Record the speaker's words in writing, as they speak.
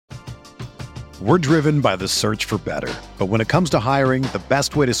We're driven by the search for better. But when it comes to hiring, the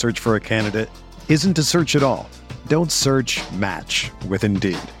best way to search for a candidate isn't to search at all. Don't search, match with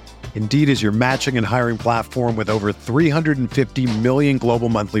Indeed. Indeed is your matching and hiring platform with over 350 million global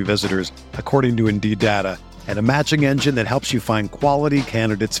monthly visitors, according to Indeed data, and a matching engine that helps you find quality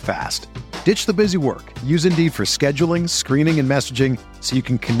candidates fast. Ditch the busy work. Use Indeed for scheduling, screening, and messaging so you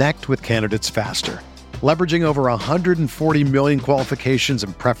can connect with candidates faster. Leveraging over 140 million qualifications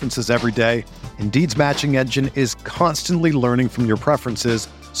and preferences every day, Indeed's matching engine is constantly learning from your preferences,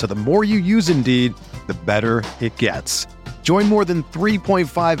 so the more you use Indeed, the better it gets. Join more than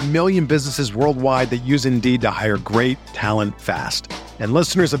 3.5 million businesses worldwide that use Indeed to hire great talent fast. And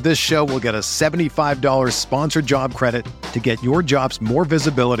listeners of this show will get a $75 sponsored job credit to get your jobs more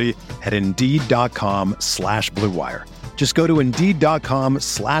visibility at Indeed.com/Blue Wire. Just go to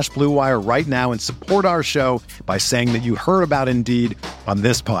Indeed.com/Blue Wire right now and support our show by saying that you heard about Indeed on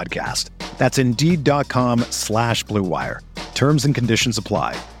this podcast. That's Indeed.com/Blue Wire. Terms and conditions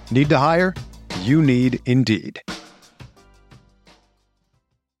apply. Need to hire? You need Indeed.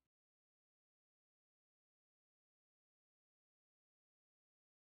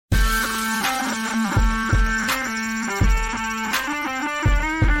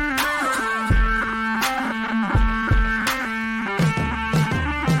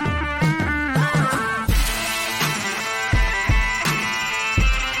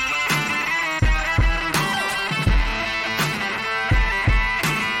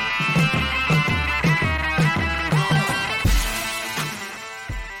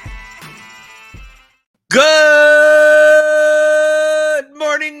 Good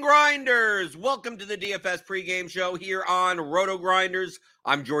morning, Grinders. Welcome to the DFS pregame show here on Roto Grinders.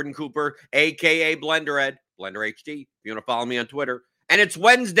 I'm Jordan Cooper, a.k.a. BlenderEd, Blender HD, if you want to follow me on Twitter. And it's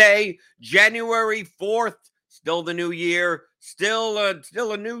Wednesday, January 4th, still the new year, still a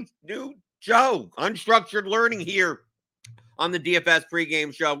new show, unstructured learning here on the DFS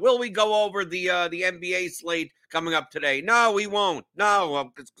pregame show. Will we go over the NBA slate coming up today? No, we won't.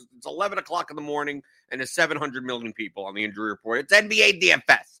 No, it's 11 o'clock in the morning, and there's 700 million people on the injury report. It's NBA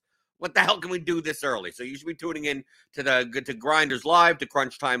DFS. What the hell can we do this early? So you should be tuning in to Grinders Live, to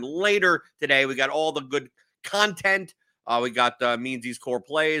Crunch Time later today. We got all the good content. We got Meansy's core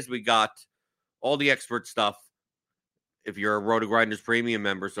plays. We got all the expert stuff if you're a Roto Grinders premium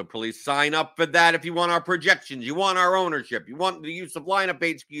member. So please sign up for that if you want our projections, you want our ownership, you want the use of lineup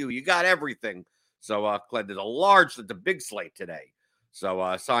HQ, you got everything. So there's a big slate today.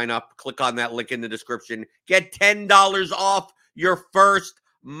 So sign up, click on that link in the description. Get $10 off your first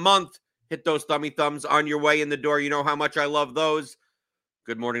month. Hit those thumbs on your way in the door. You know how much I love those.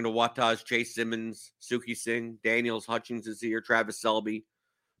 Good morning to Wataz, Chase Simmons, Suki Singh, Daniels Hutchings is here, Travis Selby,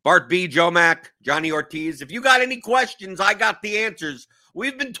 Bart B, Joe Mack, Johnny Ortiz. If you got any questions, I got the answers.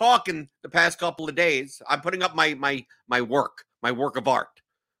 We've been talking the past couple of days. I'm putting up my work of art,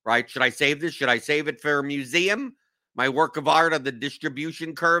 right? Should I save this? Should I save it for a museum? My work of art of the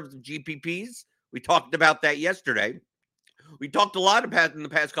distribution curves of GPPs. We talked about that yesterday. We talked a lot in the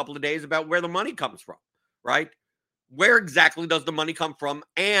past couple of days about where the money comes from, right? Where exactly does the money come from?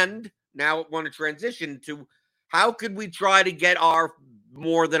 And now I want to transition to how could we try to get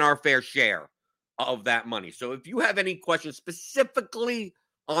more than our fair share of that money? So if you have any questions specifically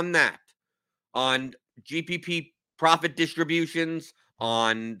on that, on GPP profit distributions,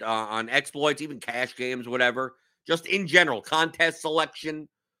 on exploits, even cash games, whatever, just in general, contest selection,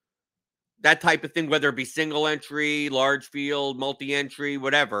 that type of thing, whether it be single entry, large field, multi-entry,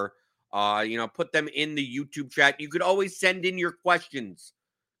 whatever, put them in the YouTube chat. You could always send in your questions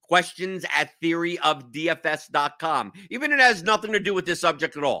at theoryofdfs.com. Even if it has nothing to do with this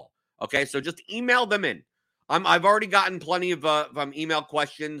subject at all. Okay, so just email them in. I've already gotten plenty of email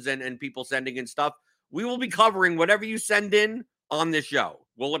questions and people sending in stuff. We will be covering whatever you send in on this show.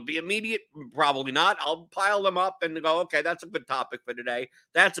 Will it be immediate? Probably not. I'll pile them up and go, okay, that's a good topic for today.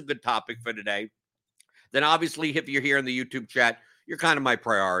 That's a good topic for today. Then obviously, if you're here in the YouTube chat, you're kind of my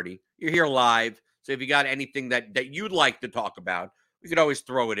priority. You're here live. So if you got anything that you'd like to talk about, we could always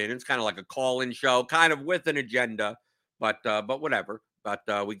throw it in. It's kind of like a call-in show, kind of with an agenda, but whatever. But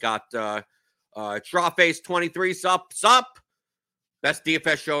we got Strawface23, sup. Best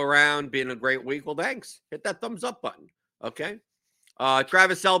DFS show around. Been a great week. Well, thanks. Hit that thumbs up button. Okay.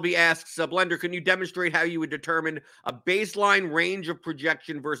 Travis Selby asks, Blender, can you demonstrate how you would determine a baseline range of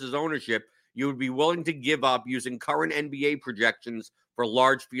projection versus ownership you would be willing to give up using current NBA projections for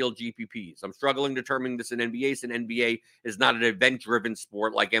large field GPPs? I'm struggling determining this in NBA, since NBA is not an event-driven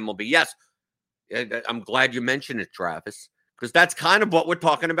sport like MLB. Yes, I'm glad you mentioned it, Travis, because that's kind of what we're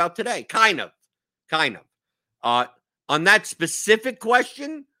talking about today. Kind of. On that specific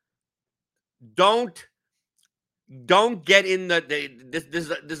question, don't get in this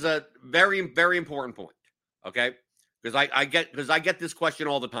is a very, very important point. Okay. Because I get this question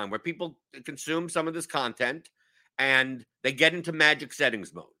all the time where people consume some of this content and they get into magic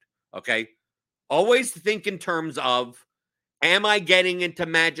settings mode. Okay. Always think in terms of, am I getting into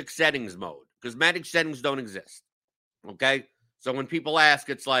magic settings mode? Because magic settings don't exist. Okay. So when people ask,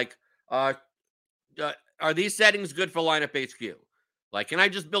 it's like, are these settings good for lineup HQ? Like, can I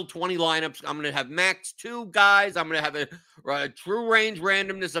just build 20 lineups? I'm going to have max 2 guys. I'm going to have a true range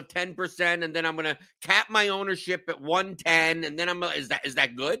randomness of 10%, and then I'm going to cap my ownership at 110. And then is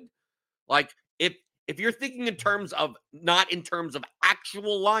that good? Like, if you're thinking in terms of not in terms of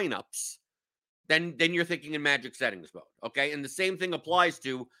actual lineups, then you're thinking in magic settings mode. Okay, and the same thing applies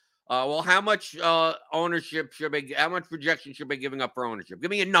to well, how much ownership should I? How much projection should I be giving up for ownership?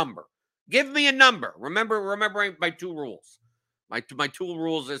 Give me a number. Give me a number. Remembering my 2 rules. My 2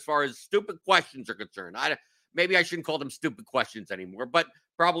 rules as far as stupid questions are concerned. Maybe I shouldn't call them stupid questions anymore, but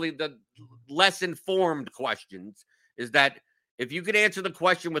probably the less informed questions is that if you could answer the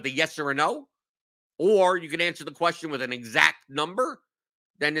question with a yes or a no, or you can answer the question with an exact number,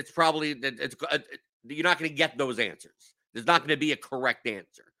 then it's probably you're not going to get those answers. There's not going to be a correct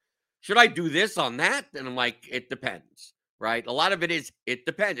answer. Should I do this on that? And I'm like, it depends, right? A lot of it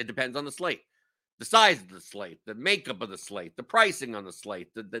depends. It depends on the slate, the size of the slate, the makeup of the slate, the pricing on the slate.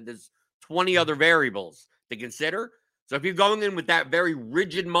 There's 20 other variables to consider. So if you're going in with that very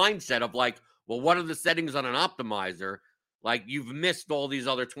rigid mindset of like, well, what are the settings on an optimizer? Like, you've missed all these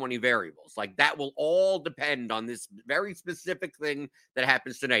other 20 variables. Like, that will all depend on this very specific thing that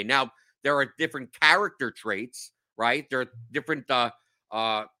happens today. Now, there are different character traits, right? There are different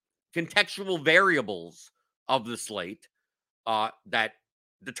contextual variables of the slate that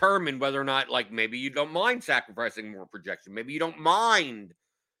determine whether or not, like, maybe you don't mind sacrificing more projection. Maybe you don't mind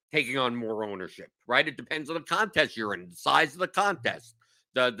taking on more ownership, right? It depends on the contest you're in, the size of the contest,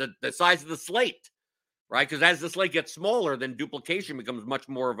 the size of the slate, right? Because as the slate gets smaller, then duplication becomes much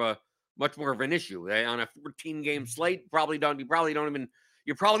more of an issue. On a 14-game slate, you're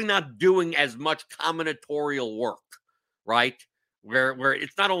probably not doing as much combinatorial work, right? Where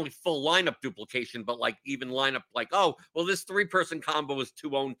it's not only full lineup duplication, but like even lineup like, oh, well, this 3-person combo is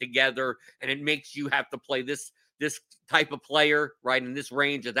 2 owned together, and it makes you have to play this type of player, right, in this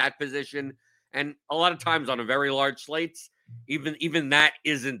range at that position. And a lot of times on a very large slates, even that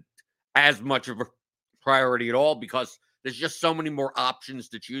isn't as much of a priority at all, because there's just so many more options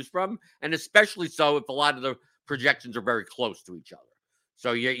to choose from, and especially so if a lot of the projections are very close to each other.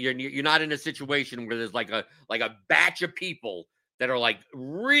 So you're not in a situation where there's like a batch of people that are like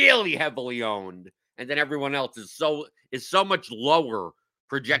really heavily owned, and then everyone else is so much lower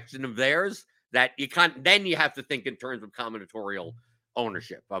projection of theirs that you can't. Then you have to think in terms of combinatorial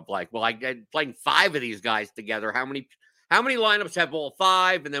ownership of like, well, I playing 5 of these guys together. How many lineups have all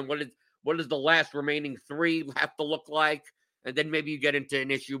 5, and then what does the last remaining 3 have to look like? And then maybe you get into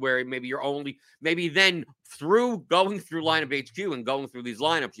an issue where maybe then going through lineup HQ and going through these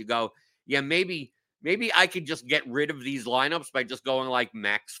lineups, you go, yeah, maybe I could just get rid of these lineups by just going like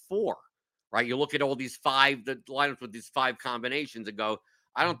max 4, right? You look at all these 5, the lineups with these 5 combinations, and go,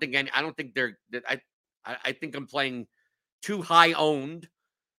 I think I'm playing too high owned.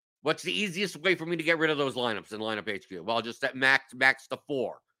 What's the easiest way for me to get rid of those lineups in lineup HQ? Well, I'll just set max to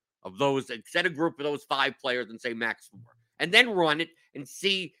 4 of those, set a group of those 5 players and say max 4, and then run it and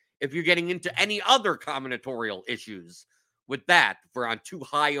see if you're getting into any other combinatorial issues with that for on 2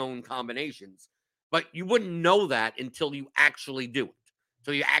 high owned combinations. But you wouldn't know that until you actually do it.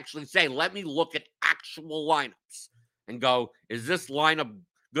 So you actually say, let me look at actual lineups and go, is this lineup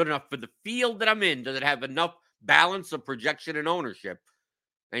good enough for the field that I'm in? Does it have enough balance of projection and ownership?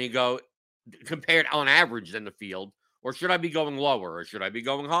 And you go, compared on average in the field, or should I be going lower, or should I be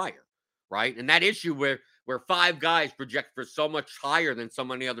going higher, right? And that issue where 5 guys project for so much higher than so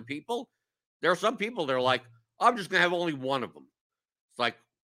many other people, there are some people that are like, I'm just going to have only one of them. It's like,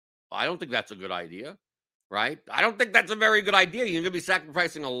 I don't think that's a good idea, right? I don't think that's a very good idea. You're going to be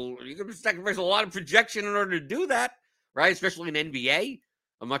sacrificing a lot of projection in order to do that, right? Especially in NBA,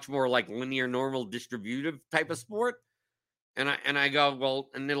 a much more like linear, normal, distributive type of sport. And I go, well,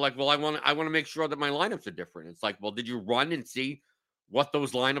 and they're like, well, I want to make sure that my lineups are different. It's like, well, did you run and see what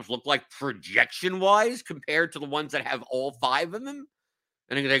those lineups look like projection wise compared to the ones that have all 5 of them?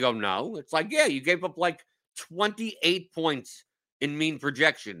 And then they go, no. It's like, yeah, you gave up like 28 points in mean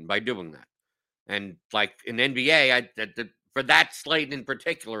projection by doing that. And like in NBA, for that slate in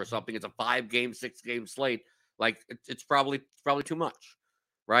particular or something, it's a 5-game, 6-game slate. Like it's probably too much,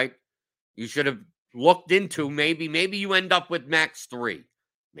 right? You should have looked into maybe you end up with max 3.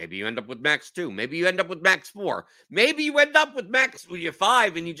 Maybe you end up with max 2. Maybe you end up with max 4. Maybe you end up with max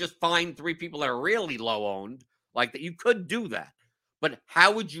 5 and you just find 3 people that are really low owned. Like that, you could do that. But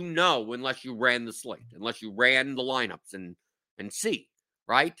how would you know unless you ran the slate, unless you ran the lineups and see,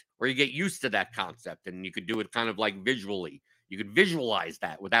 right? Or you get used to that concept and you could do it kind of like visually. You could visualize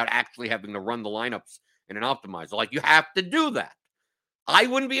that without actually having to run the lineups in an optimizer. Like you have to do that. I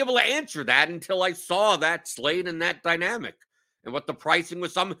wouldn't be able to answer that until I saw that slate and that dynamic and what the pricing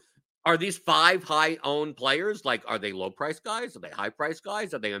was. Are these 5 high-owned players? Like, are they low-price guys? Are they high-price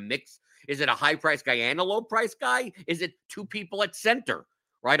guys? Are they a mix? Is it a high-price guy and a low-price guy? Is it 2 people at center,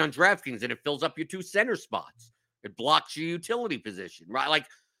 right, on DraftKings, and it fills up your 2 center spots? It blocks your utility position, right? Like,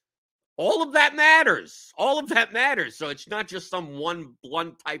 all of that matters. All of that matters. So it's not just some one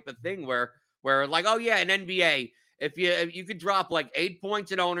blunt type of thing where like, oh, yeah, in NBA, if you could drop like 8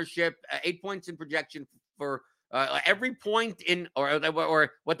 points in ownership, 8 points in projection for every point in or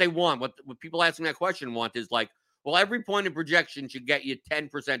what they want, what people asking that question want is like, well, every point in projection should get you 10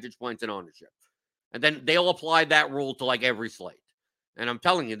 percentage points in ownership. And then they'll apply that rule to like every slate. And I'm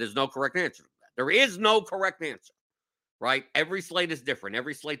telling you, there's no correct answer to that. There is no correct answer, right? Every slate is different.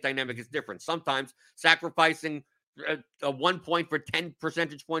 Every slate dynamic is different. Sometimes sacrificing a 1 point for 10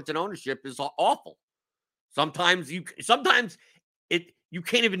 percentage points in ownership is awful. Sometimes you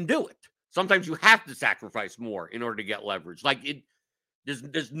can't even do it. Sometimes you have to sacrifice more in order to get leverage. Like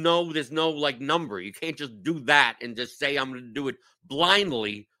there's no like number. You can't just do that and just say I'm going to do it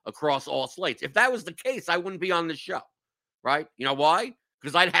blindly across all slates. If that was the case, I wouldn't be on the show, right? You know why?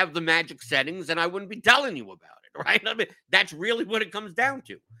 Because I'd have the magic settings and I wouldn't be telling you about it, right? I mean, that's really what it comes down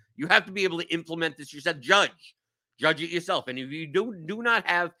to. You have to be able to implement this yourself. Judge it yourself. And if you do not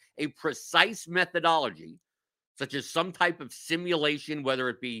have a precise methodology, such as some type of simulation, whether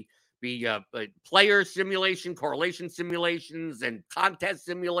it be player simulation, correlation simulations, and contest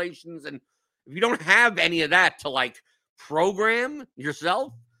simulations. And if you don't have any of that to like program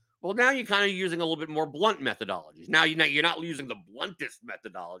yourself, well, now you're kind of using a little bit more blunt methodologies. Now you're not using the bluntest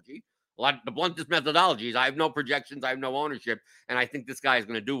methodology. The bluntest methodology is I have no projections, I have no ownership, and I think this guy is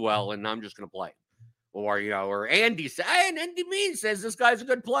going to do well, and I'm just going to play. Or Andy Means says this guy's a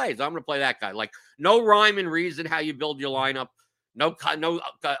good play, so I'm going to play that guy. Like no rhyme and reason how you build your lineup. No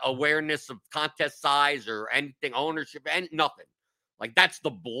awareness of contest size or anything, ownership, and nothing. Like that's the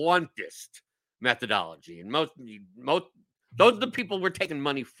bluntest methodology, and most those are the people we're taking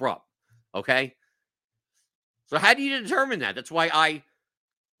money from. Okay, so how do you determine that? That's why I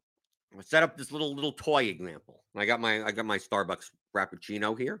set up this little toy example. I got my Starbucks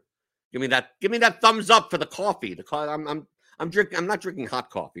Frappuccino here. Give me that thumbs up for the coffee. I'm not drinking hot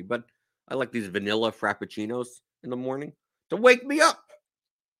coffee, but I like these vanilla Frappuccinos in the morning to wake me up.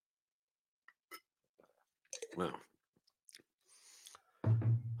 Well,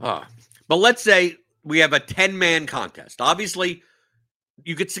 but let's say we have a 10-man contest. Obviously,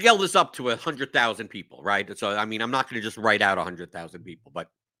 you could scale this up to 100,000 people, right? So, I mean, I'm not going to just write out 100,000 people, but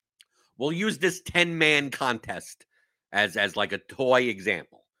we'll use this 10-man contest as like a toy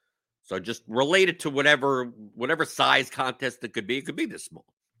example. So just relate it to whatever size contest it could be. It could be this small.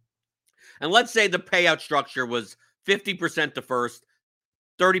 And let's say the payout structure was 50% to first,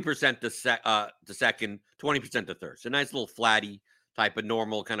 30% to second, 20% to third. So nice little flatty type of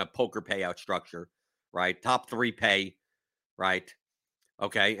normal kind of poker payout structure, right? Top 3 pay, right?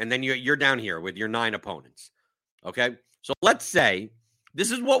 Okay. And then you're down here with your 9 opponents. Okay. So let's say this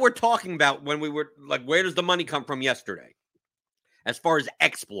is what we're talking about when we were like, where does the money come from yesterday? As far as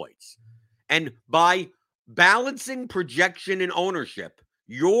exploits. And by balancing projection and ownership,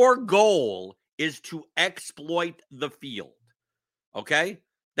 your goal is to exploit the field. Okay?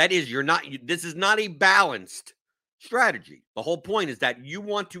 That is, this is not a balanced strategy. The whole point is that you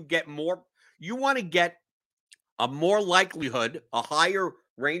want to get a more likelihood, a higher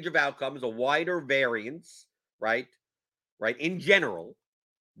range of outcomes, a wider variance, right? Right, in general,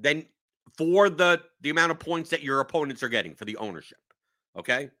 than for the amount of points that your opponents are getting for the ownership.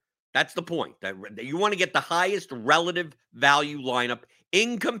 Okay? That's the point. That you want to get the highest relative value lineup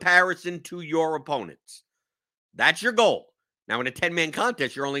in comparison to your opponents. That's your goal. Now, in a 10-man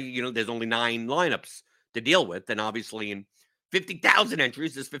contest, there's only 9 lineups to deal with. And obviously in 50,000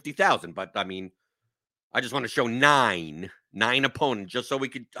 entries, there's 50,000. But I mean, I just want to show nine opponents just so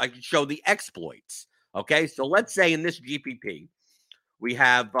I could show the exploits. Okay? So let's say in this GPP, we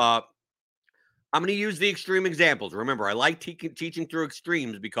have, I'm going to use the extreme examples. Remember, I like teaching through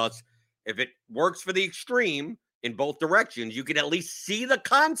extremes because if it works for the extreme in both directions, you can at least see the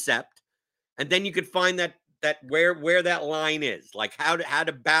concept, and then you could find that where that line is, like how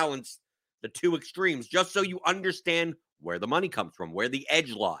to balance the two extremes, just so you understand where the money comes from, where the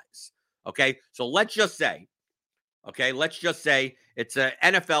edge lies. Okay, so let's just say it's a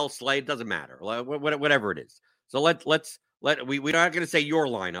NFL slate. Doesn't matter, whatever it is. So we're not going to say your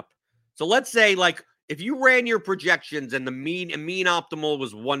lineup. So let's say like if you ran your projections and the mean optimal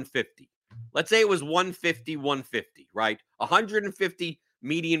was 150. Let's say it was 150, 150, right? 150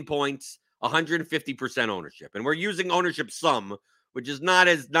 median points, 150% ownership, and we're using ownership sum, which is not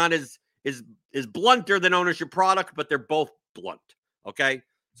as blunter than ownership product, but they're both blunt. Okay.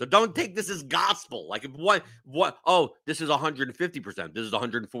 So don't take this as gospel. Like if this is 150%, this is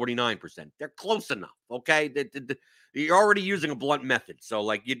 149%. They're close enough, okay? You're already using a blunt method. So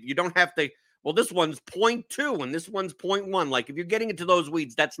like you don't have to, well, this one's 0.2 and this one's 0.1. Like if you're getting into those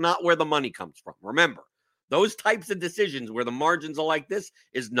weeds, that's not where the money comes from. Remember, those types of decisions where the margins are like this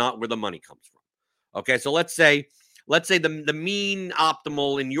is not where the money comes from. Okay, so let's say the mean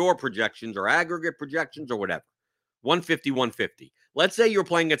optimal in your projections or aggregate projections or whatever, 150, 150. Let's say you're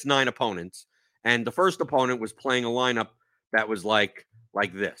playing against 9 opponents, and the first opponent was playing a lineup that was like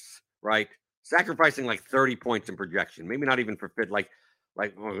this, right? Sacrificing like 30 points in projection, maybe not even for fit,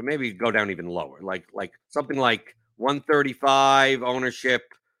 maybe go down even lower, like something like 135 ownership,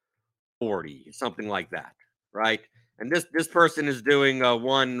 40, something like that, right? And this person is doing a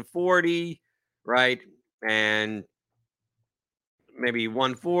 140, right? And maybe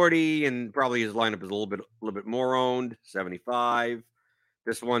 140, and probably his lineup is a little bit more owned, 75.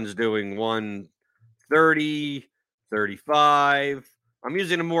 This one's doing 130, 35. I'm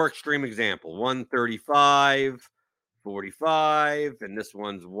using a more extreme example, 135, 45, and this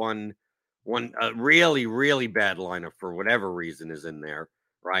one's one really, really bad lineup for whatever reason is in there,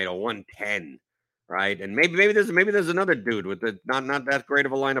 right? A 110, right? And maybe there's another dude with the not that great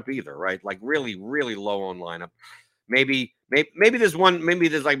of a lineup either, right? Like really, really low on lineup. Maybe there's one. Maybe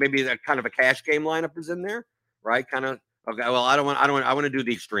there's that kind of a cash game lineup is in there, right? Kind of. Okay. Well, I want to do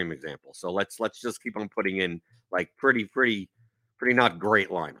the extreme example. So let's just keep on putting in like pretty not great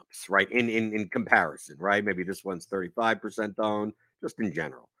lineups, right? In comparison, right? Maybe this one's 35% owned, just in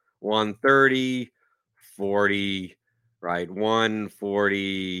general. 130, 40, right?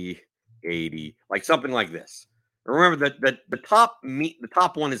 140, 80, like something like this. Remember that the top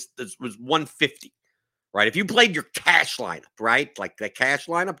one was 150. Right. If you played your cash lineup, right? Like the cash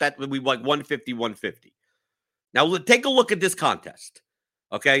lineup, that would be like 150, 150. Now take a look at this contest.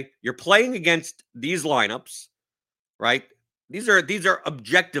 Okay. You're playing against these lineups, right? These are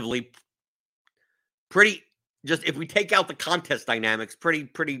objectively pretty, just if we take out the contest dynamics, pretty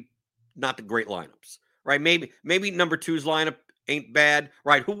not the great lineups, right? Maybe number 2's lineup ain't bad,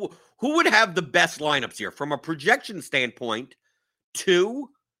 right? Who would have the best lineups here from a projection standpoint? 2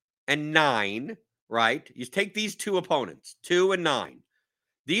 and 9. Right? You take these 2 opponents, 2 and 9.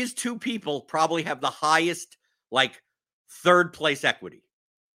 These 2 people probably have the highest, like, third place equity.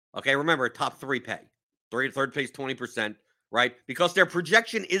 Okay, remember, top 3 pay. Third place 20%, right? Because their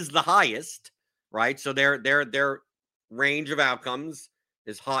projection is the highest, right? So their range of outcomes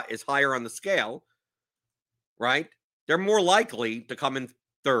is higher on the scale, right? They're more likely to come in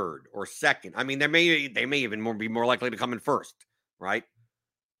third or second. I mean, they may even be more likely to come in first, right?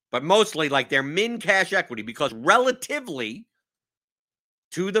 But mostly like their min cash equity, because relatively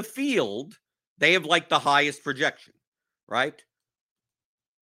to the field, they have like the highest projection, right?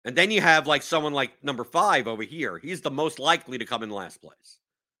 And then you have like someone like number 5 over here. He's the most likely to come in last place,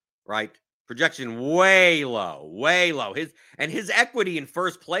 right? Projection way low. His equity in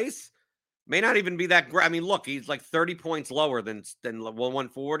first place may not even be that great. I mean, look, he's like 30 points lower than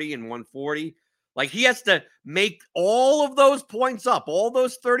 140 and 140. Like he has to make all of those points up, all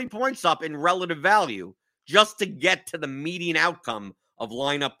those 30 points up in relative value just to get to the median outcome of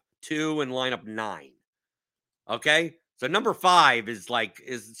lineup 2 and lineup 9. Okay? So number 5 is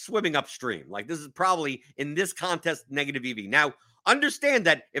swimming upstream. Like this is probably in this contest negative EV. Now, understand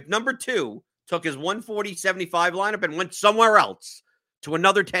that if number 2 took his 140-75 lineup and went somewhere else to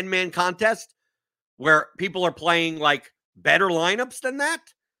another 10-man contest where people are playing like better lineups than that,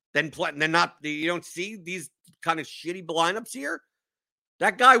 then not, you don't see these kind of shitty lineups here.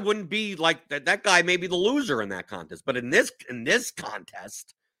 That guy wouldn't be like that. That guy may be the loser in that contest. But in this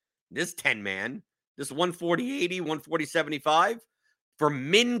contest, this 10-man, this 140-80, 140-75 for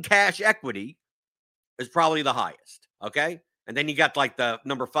min cash equity is probably the highest. Okay. And then you got like the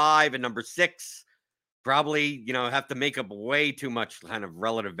number 5 and number 6, probably, have to make up way too much kind of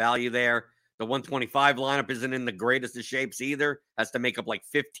relative value there. The 125 lineup isn't in the greatest of shapes either. Has to make up like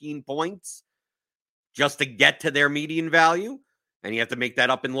 15 points just to get to their median value. And you have to make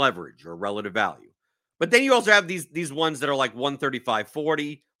that up in leverage or relative value. But then you also have these ones that are like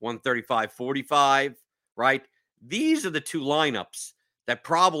 135-40, 135-45, right? these are the two lineups that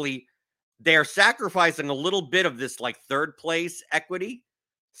probably they're sacrificing a little bit of this like third place equity,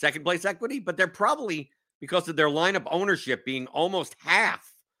 second place equity, but they're probably, because of their lineup ownership being almost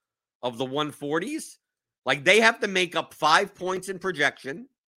half of the 140s, like they have to make up 5 points in projection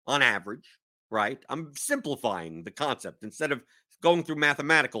on average, right? I'm simplifying the concept instead of going through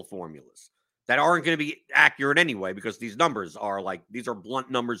mathematical formulas that aren't going to be accurate anyway, because these numbers are like, these are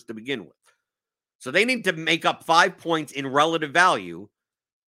blunt numbers to begin with. So they need to make up 5 points in relative value,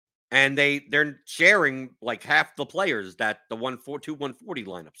 and they're sharing like half the players that the 140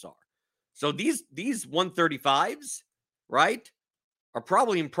 lineups are. So these 135s, right, are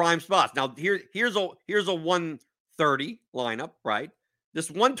probably in prime spots. Now here's a 130 lineup, right? This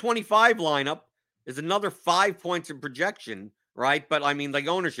 125 lineup is another 5 points in projection, right? But I mean, like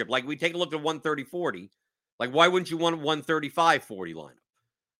ownership, like we take a look at 130-40. Like, why wouldn't you want 135-40 lineup?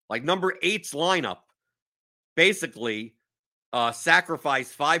 Like number 8's lineup basically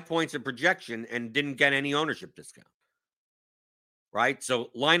sacrificed 5 points in projection and didn't get any ownership discount, right? So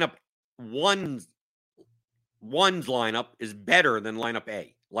lineup one's lineup is better than lineup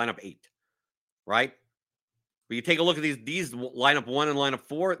 8, right? But you take a look at these lineup 1 and lineup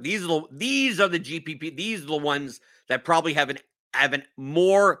 4. These are the GPP. These are the ones that probably have an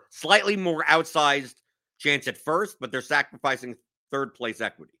slightly more outsized chance at first, but they're sacrificing third place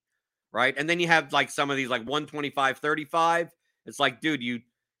equity, right? And then you have like some of these like 125-35. It's like, dude,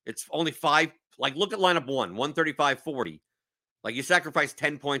 it's only 5. Like, look at lineup 1, 135-40. Like, you sacrificed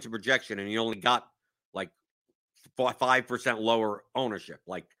 10 points of projection and you only got like 5% lower ownership.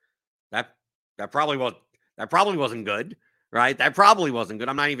 Like that probably wasn't good, right? That probably wasn't good.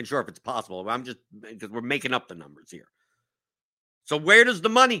 I'm not even sure if it's possible. I'm just, because we're making up the numbers here. So where does the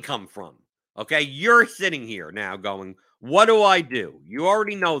money come from? Okay, you're sitting here now going, what do I do? You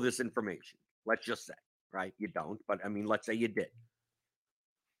already know this information. Let's just say, right? You don't, but I mean, let's say you did.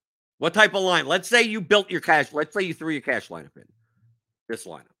 What type of line? Let's say you built your cash. Let's say you threw your cash lineup in. This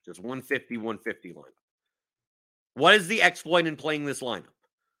lineup, just 150 lineup. What is the exploit in playing this lineup?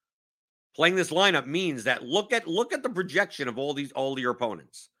 Playing this lineup means that look at the projection of all your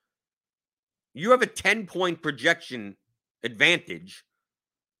opponents. You have a 10-point projection advantage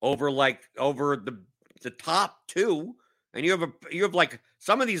over the top two, and you have like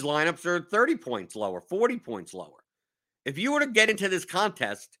some of these lineups are 30 points lower, 40 points lower. If you were to get into this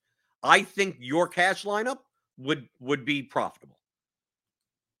contest, I think your cash lineup would be profitable.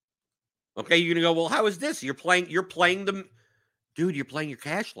 Okay, you're gonna go, well, how is this? You're playing them, dude. You're playing your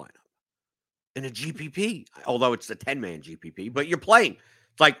cash lineup in a GPP, although it's a 10-man GPP, but you're playing.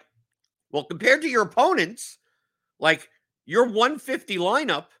 It's like, well, compared to your opponents, like your 150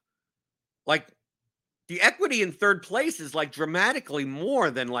 lineup, like the equity in third place is like dramatically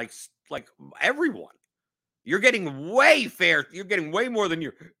more than like everyone. You're getting way more than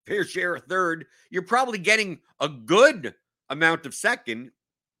your fair share of third. You're probably getting a good amount of second,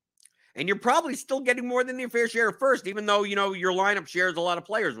 and you're probably still getting more than your fair share of first, even though, your lineup shares a lot of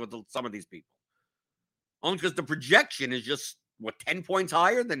players with some of these people. Only because the projection is just, 10 points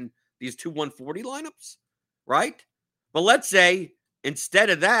higher than these two 140 lineups, right? But let's say instead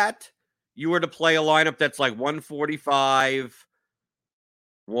of that, you were to play a lineup that's like 145,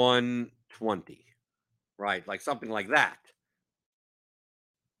 120, right? Like something like that.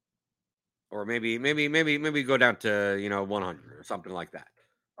 Or maybe go down to, 100 or something like that.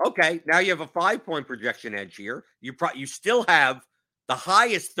 Okay, now you have a 5-point projection edge here. You still have the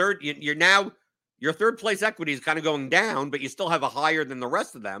highest third. Your third place equity is kind of going down, but you still have a higher than the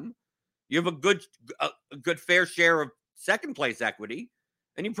rest of them. You have a good fair share of second place equity,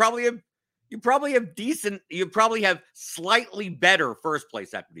 and you probably have slightly better first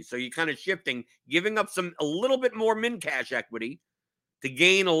place equity. So you're kind of shifting, giving up a little bit more min cash equity to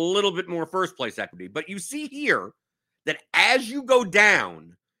gain a little bit more first place equity. But you see here that as you go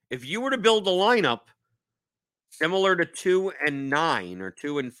down, if you were to build a lineup similar to 2 and 9 or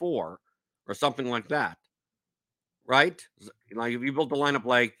 2 and 4 or something like that, right? Like if you built a lineup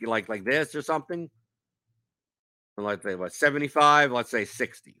like this or something, let's say 75, let's say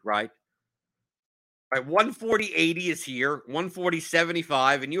 60, right? Right, 140-80 is here,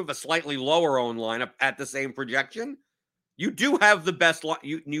 140-75, and you have a slightly lower owned lineup at the same projection. You do have the best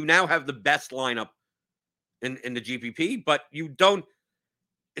you now have the best lineup in the GPP, but you don't.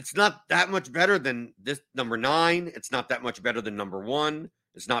 It's not that much better than this number 9. It's not that much better than number 1.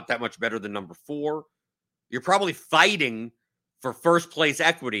 It's not that much better than number 4. You're probably fighting for first place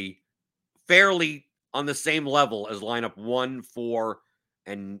equity fairly on the same level as lineup 1, 4,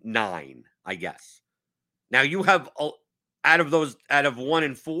 and 9, I guess. Now you have out of 1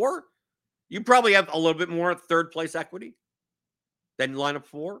 and 4, you probably have a little bit more third place equity than lineup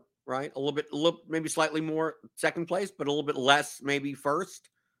 4, right? A little maybe slightly more second place, but a little bit less maybe first,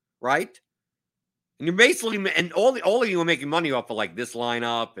 right? And you're basically, and all of you are making money off of like this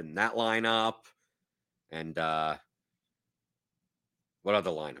lineup and that lineup, and what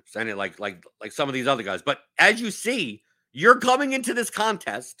other lineups? And like some of these other guys. But as you see, you're coming into this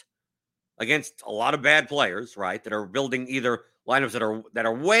contest against a lot of bad players, right? That are building either lineups that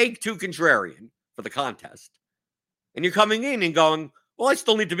are way too contrarian for the contest, and you're coming in and going, "Well, I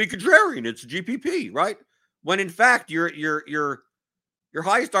still need to be contrarian. It's a GPP, right?" When in fact, your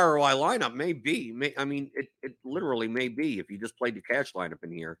highest ROI lineup it literally may be, if you just played the cash lineup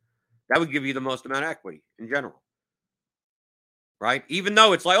in here, that would give you the most amount of equity in general, right? Even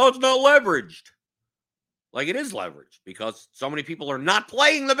though it's like, oh, it's not leveraged. Like, it is leveraged because so many people are not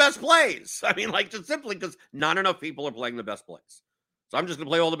playing the best plays. I mean, like, just simply because not enough people are playing the best plays. So I'm just going to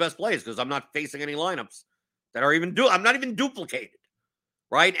play all the best plays because I'm not facing any lineups that are I'm not even duplicated,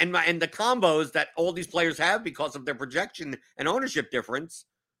 right? And the combos that all these players have because of their projection and ownership difference,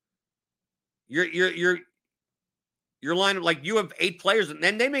 your lineup, like, you have 8 players, and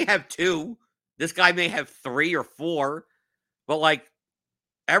then they may have 2. This guy may have 3 or 4, but like,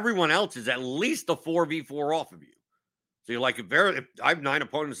 everyone else is at least a 4v4 off of you. So you're like, if I have 9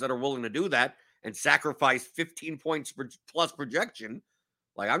 opponents that are willing to do that and sacrifice 15 points plus projection,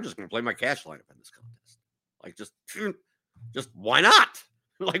 like, I'm just going to play my cash lineup in this contest. Like, just why not?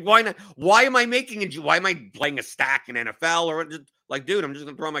 Like, why not? Why am I playing a stack in NFL or just, like, dude, I'm just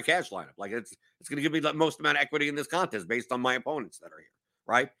going to throw my cash lineup. Like, it's going to give me the most amount of equity in this contest based on my opponents that are here,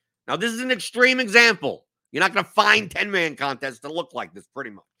 right? Now, this is an extreme example. You're not going to find 10-man contests that look like this, pretty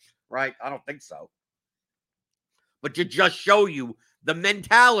much, right? I don't think so. But to just show you the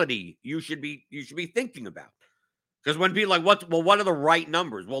mentality you should be thinking about. Because when people are like, what are the right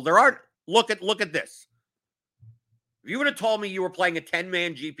numbers? Well, there aren't. Look at this. If you would have told me you were playing a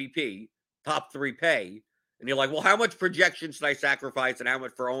 10-man GPP, top 3 pay, and you're like, well, how much projection should I sacrifice and how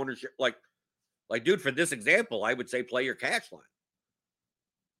much for ownership? Like, dude, for this example, I would say play your cash line.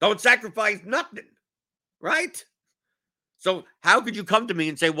 Don't sacrifice nothing. Right? So how could you come to me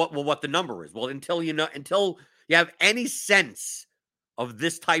and say what the number is? Well, until you have any sense of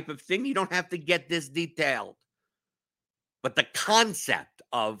this type of thing, you don't have to get this detailed. But the concept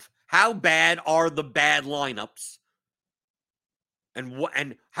of how bad are the bad lineups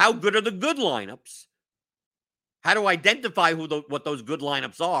and how good are the good lineups? How to identify what those good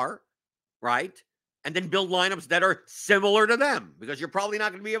lineups are, right? And then build lineups that are similar to them, because you're probably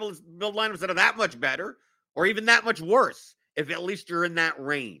not going to be able to build lineups that are that much better or even that much worse, if at least you're in that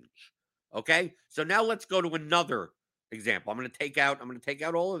range. Okay? So now let's go to another example. I'm going to take out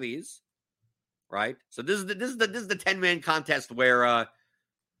all of these, right? So this is the 10-man contest where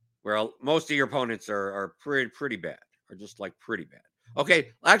most of your opponents are pretty bad, or just like pretty bad. Okay,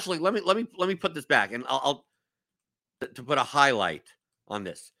 actually, let me put this back, and I'll to put a highlight on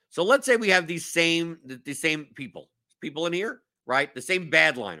this. So let's say we have the same people in here, right? The same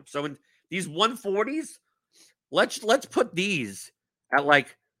bad lineup. So in these 140s, let's put these at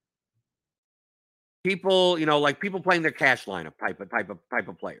like people, like people playing their cash lineup type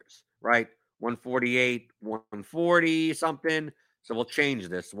of players, right? 148, 140 something. So we'll change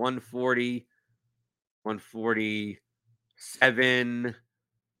this 140, 147,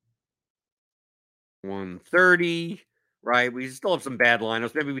 130. Right? We still have some bad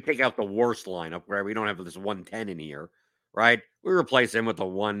lineups. Maybe we take out the worst lineup, right? We don't have this 110 in here, right? We replace him with a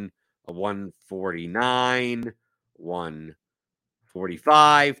 149,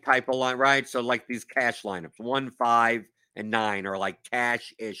 145 type of line, right? So like these cash lineups, 1, 5, and 9 are like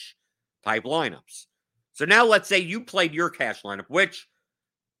cash-ish type lineups. So now let's say you played your cash lineup, which,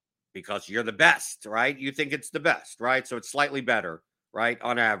 because you're the best, right? You think it's the best, right? So it's slightly better, right?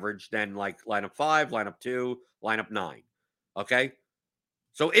 On average than like lineup 5, lineup 2, lineup 9. Okay?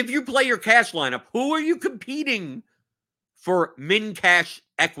 So if you play your cash lineup, who are you competing for min cash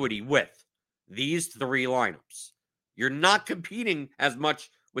equity with? These 3 lineups. You're not competing as much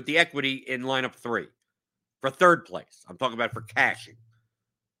with the equity in lineup 3. For 3rd place. I'm talking about for cashing.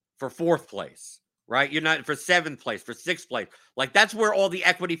 For 4th place. Right? You're not for 7th place, for 6th place. Like, that's where all the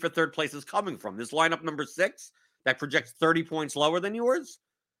equity for 3rd place is coming from. This lineup number 6 that projects 30 points lower than yours.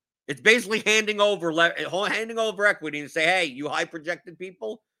 It's basically handing over equity and say, hey, you high projected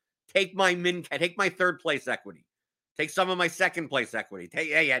people, take my 3rd place equity. Take some of my 2nd place equity.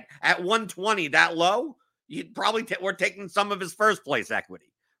 At 120, that low, you'd probably we're taking some of his 1st place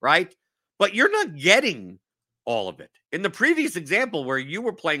equity, right? But you're not getting all of it. In the previous example where you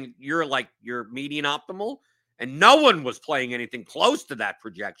were playing your median optimal and no one was playing anything close to that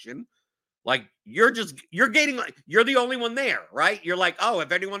projection, Like, you're getting, like, you're the only one there, right? You're like, oh,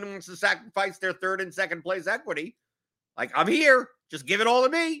 if anyone wants to sacrifice their third and second place equity, like, I'm here. Just give it all to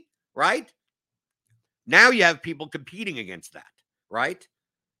me, right? Now you have people competing against that, right?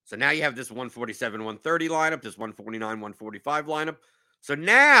 So now you have this 147, 130 lineup, this 149, 145 lineup. So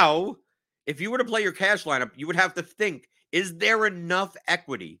now, if you were to play your cash lineup, you would have to think, is there enough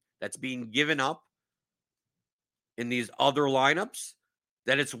equity that's being given up in these other lineups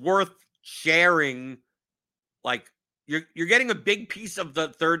that it's worth sharing? Like, you're getting a big piece of the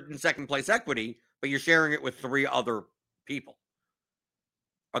third and second place equity, but you're sharing it with three other people.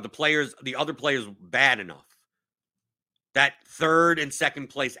 Are the other players bad enough that third and second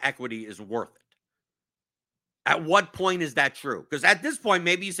place equity is worth it? At what point is that true? Because at this point,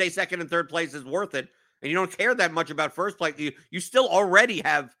 maybe you say second and third place is worth it, and you don't care that much about first place. You still already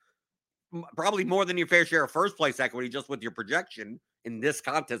have probably more than your fair share of first place equity just with your projection in this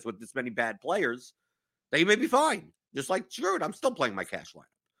contest with this many bad players. That you may be fine. Just like, screw it, I'm still playing my cash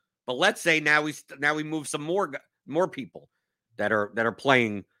lineup. But let's say now we move some more people that are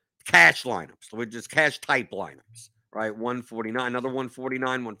playing cash lineups, which is cash type lineups, right? 149, another 149,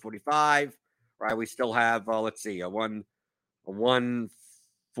 145, right? We still have let's see, a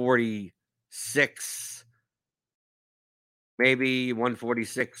 146, maybe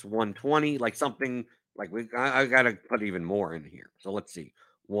 146, 120, like something like I gotta put even more in here. So let's see,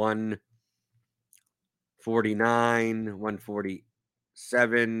 149,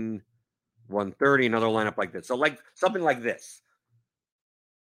 147, 130, another lineup like this. So like something like this.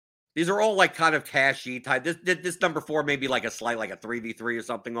 These are all like kind of cashy type. This number 4 may be like a slight, like a 3v3 or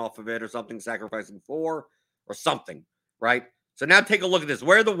something off of it, or something sacrificing 4 or something, right? So now take a look at this.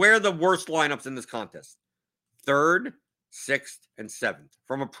 Where are the worst lineups in this contest? 3rd, 6th, and 7th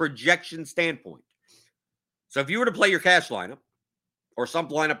from a projection standpoint. So if you were to play your cash lineup or some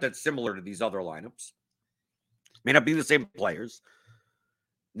lineup that's similar to these other lineups, may not be the same players.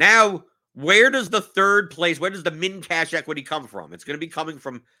 Now, where does the min cash equity come from? It's going to be coming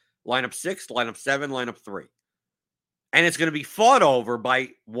from lineup 6, lineup 7, lineup 3. And it's going to be fought over by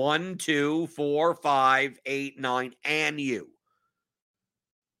 1, 2, 4, 5, 8, 9, and you.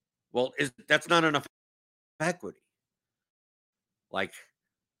 Well, that's not enough equity. Like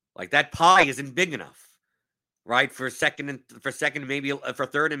that pie isn't big enough, right? For second, maybe for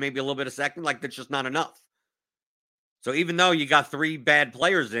third, and maybe a little bit of second. Like, that's just not enough. So even though you got 3 bad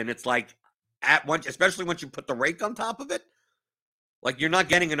players in, it's like at once, especially once you put the rake on top of it, like, you're not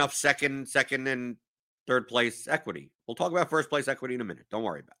getting enough second, and third place equity. We'll talk about first place equity in a minute. Don't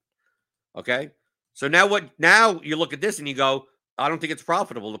worry about it. Okay. So now you look at this and you go, I don't think it's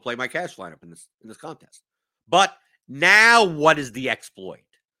profitable to play my cash lineup in this contest. But now what is the exploit?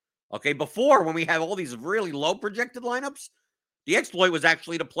 Okay. Before, when we had all these really low projected lineups, the exploit was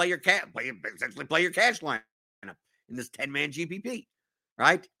actually to play your cash lineup in this 10-man GPP,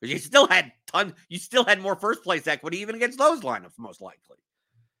 right? Because you still had more first place equity even against those lineups, most likely.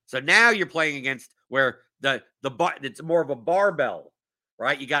 So now you're playing against where it's more of a barbell,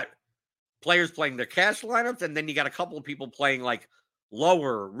 right? You got players playing their cash lineups, and then you got a couple of people playing like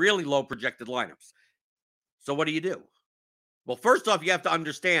really low projected lineups. So what do? Well, first off, you have to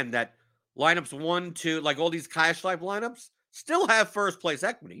understand that lineups 1, 2, like all these cash type lineups, still have first place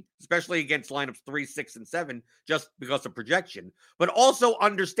equity, especially against lineups 3, 6, and 7, just because of projection. But also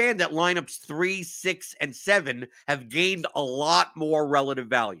understand that lineups 3, 6, and 7 have gained a lot more relative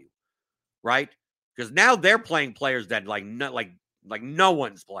value, right? Because now they're playing players that like no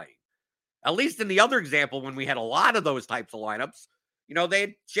one's playing. At least in the other example, when we had a lot of those types of lineups,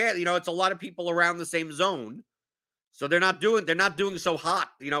 it's a lot of people around the same zone. So they're not doing so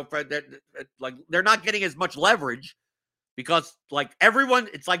hot, they're not getting as much leverage. Because, like, everyone,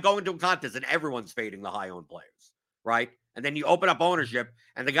 it's like going to a contest and everyone's fading the high-owned players, right? And then you open up ownership,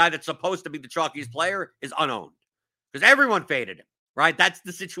 and the guy that's supposed to be the chalkiest player is unowned. Because everyone faded him, right? That's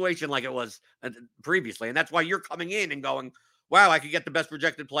the situation like it was previously. And that's why you're coming in and going, wow, I could get the best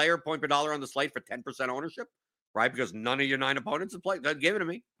projected player, point per dollar on the slate for 10% ownership, right? Because none of your 9 opponents have played. Give it to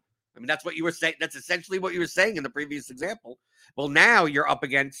me. I mean, that's what you were saying. That's essentially what you were saying in the previous example. Well, now you're up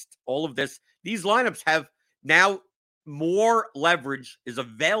against all of this. These lineups have now more leverage is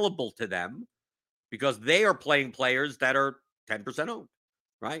available to them because they are playing players that are 10% owned,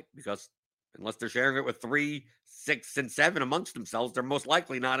 right? Because unless they're sharing it with 3, 6, and 7 amongst themselves, they're most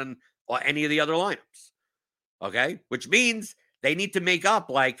likely not in any of the other lineups. Okay. Which means they need to make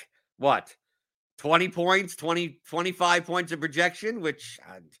up 20 points, 25 points of projection, which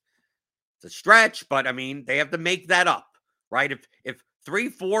it's a stretch, but I mean, they have to make that up, right? If 3,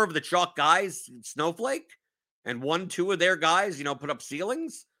 4 of the chalk guys snowflake, and 1, 2 of their guys, put up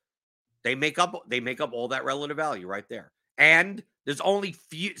ceilings, They make up all that relative value right there. And there's only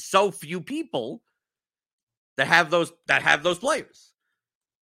so few people that have those players,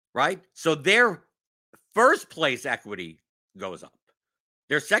 right? So their first place equity goes up.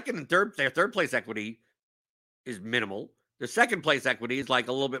 Their third place equity is minimal. Their second place equity is like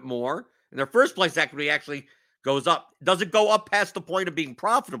a little bit more, and their first place equity actually goes up. Does it go up past the point of being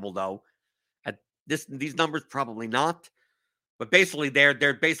profitable though? At these numbers, probably not. But basically,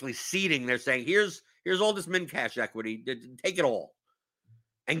 they're basically seeding. They're saying, here's all this min cash equity. Take it all,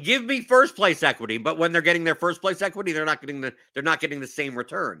 and give me first place equity. But when they're getting their first place equity, they're not getting the same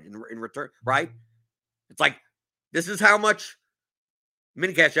return in return, right? It's like, this is how much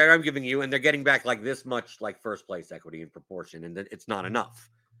min cash I'm giving you, and they're getting back like this much like first place equity in proportion, and it's not enough,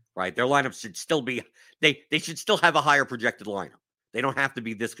 right? Their lineups should still be they should still have a higher projected lineup. They don't have to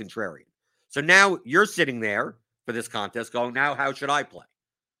be this contrarian. So now you're sitting there for this contest going, now how should I play?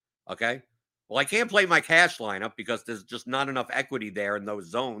 Okay. Well, I can't play my cash lineup because there's just not enough equity there in those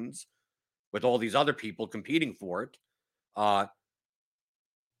zones with all these other people competing for it. I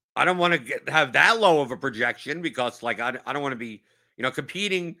don't want to have that low of a projection because like I don't want to be,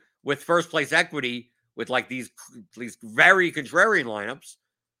 competing with first place equity with like these very contrarian lineups.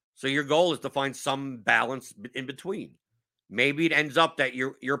 So your goal is to find some balance in between. Maybe it ends up that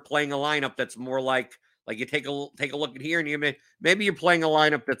you're playing a lineup that's more like you take a look at here, and maybe you're playing a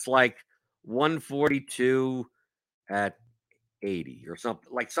lineup that's like 142 at 80 or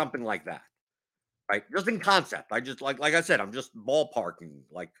something like that, right? Just in concept. I just like I said, I'm just ballparking.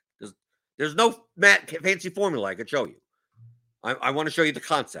 Like there's no fancy formula I could show you. I want to show you the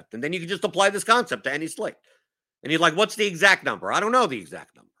concept, and then you can just apply this concept to any slate. And you're like, what's the exact number? I don't know the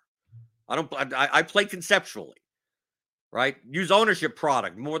exact number. I play conceptually. Right? Use ownership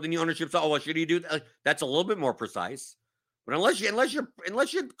product more than the ownership. Oh, what should you do? That's a little bit more precise. But unless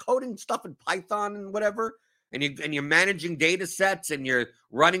you're coding stuff in Python and whatever, and you're managing data sets and you're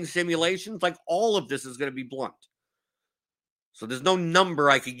running simulations, like all of this is going to be blunt. So there's no number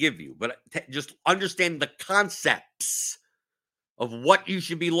I could give you, but just understand the concepts of what you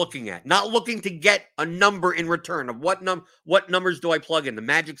should be looking at. Not looking to get a number in return of what numbers do I plug in the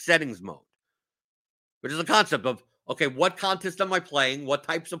magic settings mode, which is the concept of, okay, what contest am I playing? What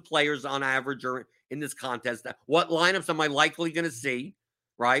types of players on average are in this contest? What lineups am I likely going to see,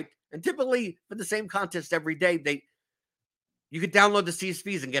 right? And typically for the same contest every day, you could download the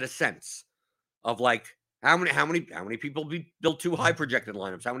CSVs and get a sense of like how many people build too high projected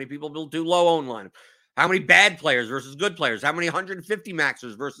lineups, how many people build too low owned lineups, how many bad players versus good players, how many 150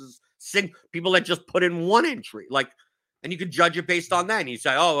 maxers versus people that just put in one entry, and you could judge it based on that. And you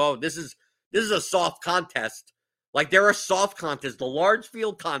say, oh, this is a soft contest. Like there are soft contests. The large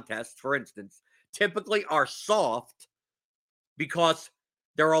field contests, for instance, typically are soft because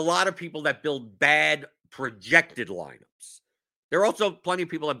there are a lot of people that build bad projected lineups. There are also plenty of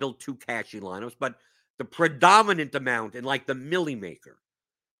people that build too cashy lineups, but the predominant amount in like the Millie Maker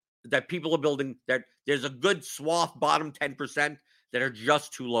that people are building, that there's a good swath bottom 10% that are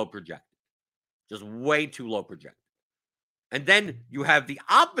just too low projected, just way too low projected. And then you have the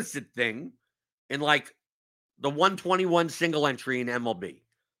opposite thing in like the 121 single entry in MLB.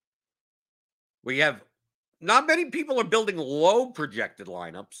 We have not many people are building low projected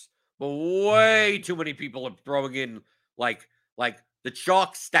lineups, but way too many people are throwing in like the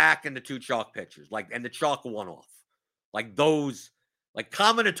chalk stack and the two chalk pitchers, and the chalk one-off. Like those, like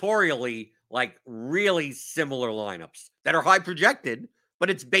combinatorially, like really similar lineups that are high projected, but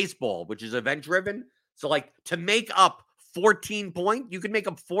it's baseball, which is event driven. So like to make up 14 points, you can make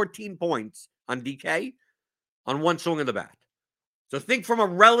up 14 points on DK on one swing of the bat. So think from a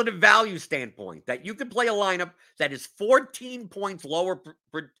relative value standpoint that you can play a lineup that is 14 points lower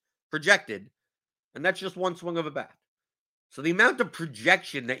projected, and that's just one swing of a bat. So the amount of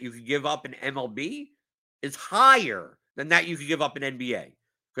projection that you could give up in MLB is higher than that you could give up in NBA.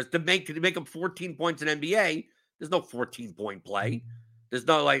 Because to make up 14 points in NBA, there's no 14-point play. There's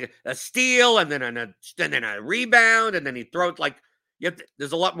no like a steal and then a rebound and then he throws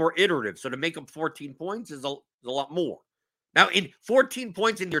there's a lot more iterative. So to make up 14 points is a lot more. Now, in 14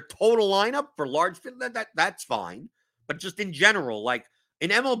 points in your total lineup for large field, that's fine. But just in general, like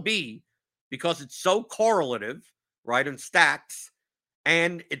in MLB, because it's so correlative, right, in stacks,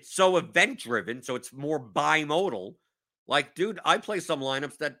 and it's so event-driven, so it's more bimodal. Like, dude, I play some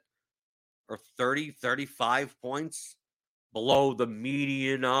lineups that are 30, 35 points below the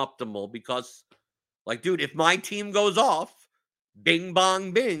median optimal because, like, dude, if my team goes off, bing,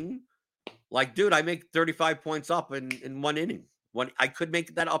 bong, bing, like, dude, I make 35 points up in one inning. I could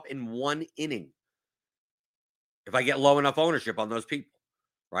make that up in one inning if I get low enough ownership on those people.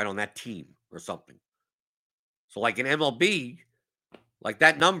 right, on that team or something. So like in MLB, like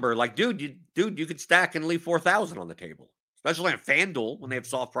that number, like dude, you could stack and leave 4,000 on the table, especially on FanDuel when they have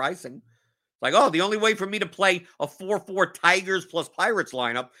soft pricing. Like, oh, the only way for me to play a 4-4 Tigers plus Pirates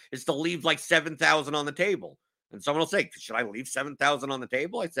lineup is to leave like 7,000 on the table. And someone will say, should I leave 7,000 on the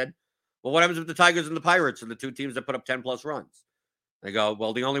table? I said, well, what happens if the Tigers and the Pirates are the two teams that put up 10 plus runs? They go,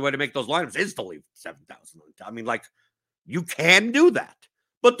 well, the only way to make those lineups is to leave 7,000 on the table. I mean, like, you can do that,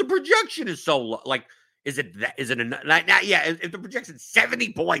 but the projection is so low. Like, is it that? Is it yeah? If the projection's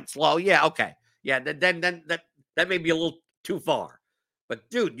 70 points low, yeah, okay, yeah. Then that may be a little too far. But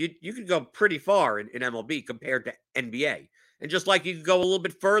dude, you can go pretty far in MLB compared to NBA, and just like you can go a little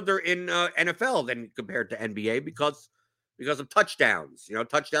bit further in NFL than compared to NBA because of touchdowns. You know,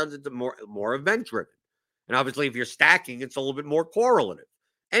 touchdowns is more event driven, and obviously if you're stacking, it's a little bit more correlative.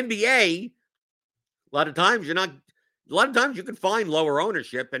 NBA, a lot of times you can find lower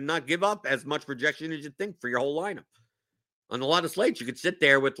ownership and not give up as much projection as you think for your whole lineup. On a lot of slates, you could sit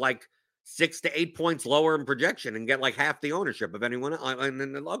there with like 6 to 8 points lower in projection and get like half the ownership of anyone. And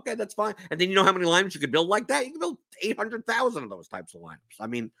then, okay, that's fine. And then you know how many lineups you could build like that? You can build 800,000 of those types of lineups. I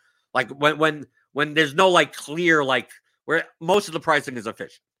mean, like when there's no like clear, like where most of the pricing is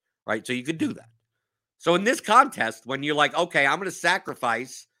efficient, right? So you could do that. So in this contest, when you're like, okay, I'm going to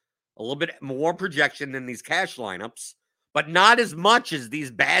sacrifice a little bit more projection than these cash lineups, but not as much as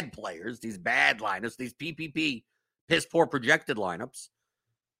these bad players, these bad lineups, these PPP, piss poor projected lineups.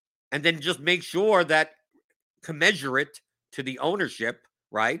 And then just make sure that commensurate to the ownership,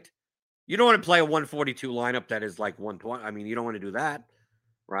 right? You don't want to play a 142 lineup that is like 120. I mean, you don't want to do that,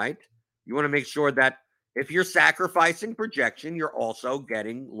 right? You want to make sure that if you're sacrificing projection, you're also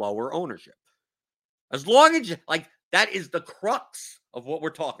getting lower ownership. As long as like that is the crux of what we're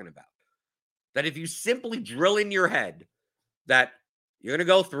talking about. That if you simply drill in your head that you're going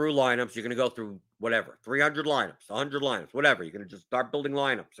to go through lineups, you're going to go through whatever, 300 lineups, 100 lineups, whatever. You're going to just start building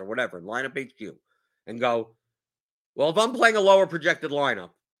lineups or whatever, and lineup HQ, and go, well, if I'm playing a lower projected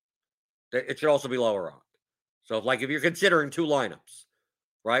lineup, it should also be lower on. So if you're considering two lineups,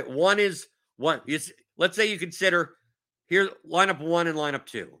 right? Let's say you consider here lineup 1 and lineup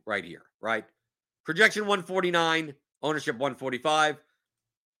 2 right here, right? Projection 149, ownership 145,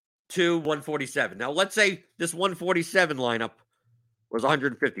 2 147. Now let's say this 147 lineup was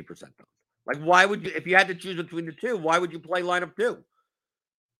 150% owned. Like, why would you, if you had to choose between the two, why would you play lineup 2?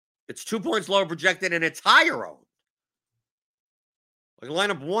 It's 2 points lower projected and it's higher owned. Like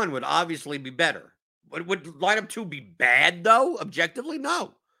lineup 1 would obviously be better. Would lineup 2 be bad though? Objectively,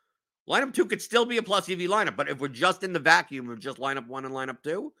 no. Lineup 2 could still be a plus EV lineup, but if we're just in the vacuum of just lineup 1 and lineup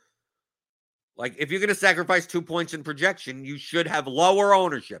 2, like if you're going to sacrifice 2 points in projection, you should have lower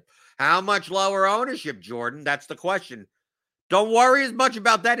ownership. How much lower ownership, Jordan? That's the question. Don't worry as much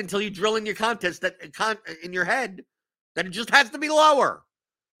about that until you drill in your contest in your head that it just has to be lower,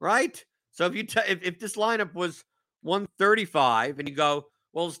 right? So if this lineup was 135 and you go,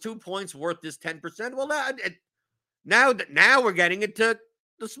 well, is 2 points worth this 10%? Well, now we're getting into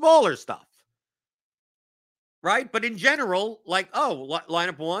the smaller stuff, right? But in general, like,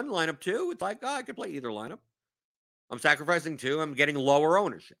 lineup 1, lineup 2, it's like, I could play either lineup. I'm sacrificing 2. I'm getting lower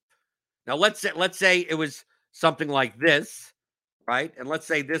ownership. Now let's say it was something like this. Right? And let's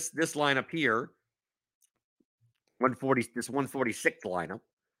say this lineup here, 146 lineup,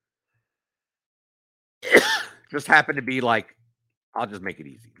 just happened to be like, I'll just make it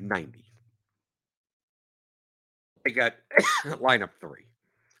easy, 90. I got lineup 3,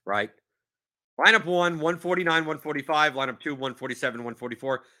 right? Lineup 1, 149, 145, lineup 2, 147,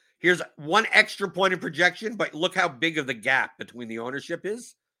 144. Here's 1 extra point in projection, but look how big of the gap between the ownership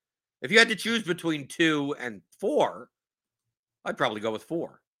is. If you had to choose between 2 and 4, I'd probably go with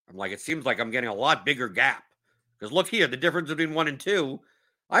 4. I'm like, it seems like I'm getting a lot bigger gap. Because look here, the difference between 1 and 2,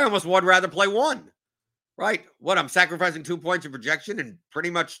 I almost would rather play 1. Right? What, I'm sacrificing 2 points of projection and pretty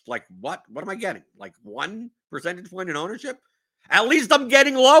much like what? What am I getting? Like 1 percentage point in ownership? At least I'm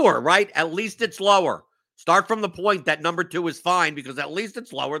getting lower, right? At least it's lower. Start from the point that number 2 is fine because at least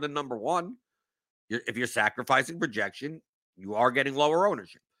it's lower than number 1. If you're sacrificing projection, you are getting lower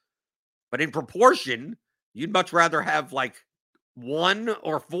ownership. But in proportion, you'd much rather have like 1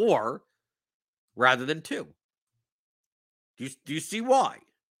 or 4 rather than 2. Do you see why?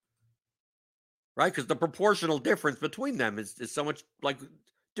 Right? Because the proportional difference between them is so much. Like,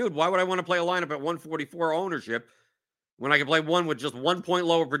 dude, why would I want to play a lineup at 144 ownership when I can play one with just 1 point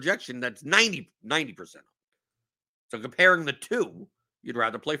lower projection that's 90%? So comparing the two, you'd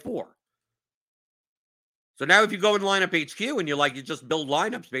rather play 4. So now if you go in lineup HQ and you just build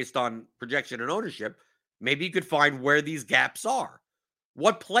lineups based on projection and ownership, maybe you could find where these gaps are.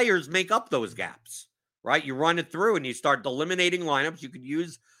 what players make up those gaps, right? You run it through and you start eliminating lineups. You could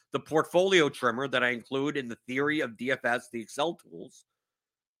use the portfolio trimmer that I include in the Theory of DFS, the Excel tools.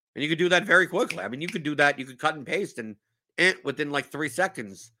 And you could do that very quickly. I mean, you could do that. You could cut and paste and within like 3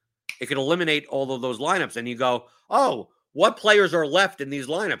 seconds, it could eliminate all of those lineups. And you go, oh, what players are left in these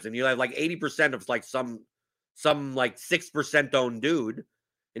lineups? And you have like 80% of like some like 6% owned dude.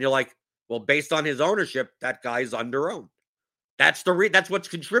 And you're like, well, based on his ownership, that guy's under-owned. That's what's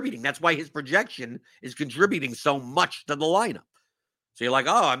contributing. That's why his projection is contributing so much to the lineup. So you're like,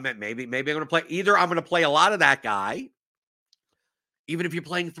 oh, maybe I'm going to play. Either I'm going to play a lot of that guy, even if you're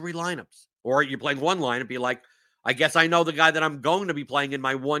playing 3 lineups, or you're playing 1 lineup, you're like, I guess I know the guy that I'm going to be playing in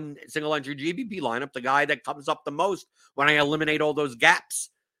my 1 single entry GPP lineup, the guy that comes up the most when I eliminate all those gaps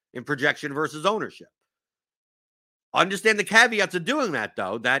in projection versus ownership. Understand the caveats of doing that,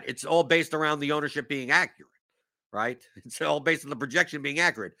 though, that it's all based around the ownership being accurate. Right? It's all based on the projection being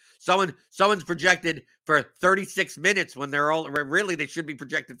accurate. Someone's projected for 36 minutes when they should be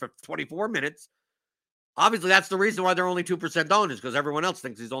projected for 24 minutes. Obviously, that's the reason why they're only 2% owned, is because everyone else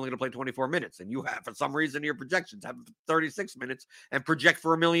thinks he's only going to play 24 minutes. And you have, for some reason, your projections have 36 minutes and project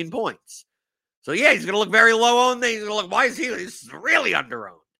for 1 million points. So, yeah, he's going to look very low owned. He's going to look, why is he's really under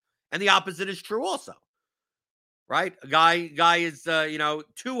owned? And the opposite is true also. Right? A guy is,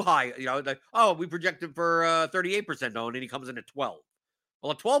 too high. We projected for 38% owned, and he comes in at 12.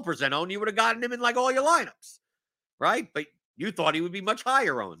 Well, at 12% owned, you would have gotten him in like all your lineups. Right? But you thought he would be much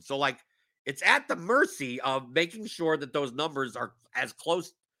higher owned. So, like, it's at the mercy of making sure that those numbers are as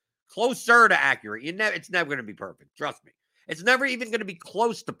closer to accurate. It's never going to be perfect. Trust me. It's never even going to be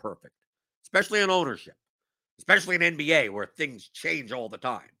close to perfect, especially in ownership, especially in NBA where things change all the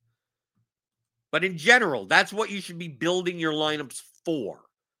time. But in general, that's what you should be building your lineups for.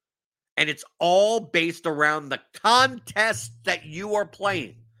 And it's all based around the contest that you are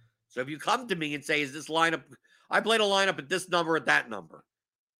playing. So if you come to me and say, is this lineup, I played a lineup at this number, at that number.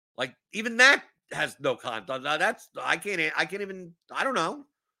 Like, even that has no content. I don't know.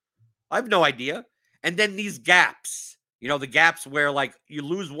 I have no idea. And then these gaps, the gaps where like you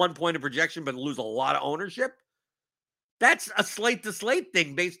lose 1 point of projection, but lose a lot of ownership. That's a slate to slate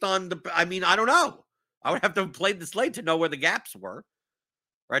thing based on I don't know. I would have to have played the slate to know where the gaps were.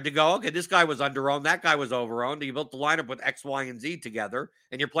 Right? To go, okay, this guy was under-owned, that guy was over-owned. You built the lineup with X, Y, and Z together,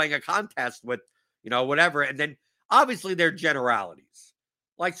 and you're playing a contest with, whatever. And then obviously they're generalities.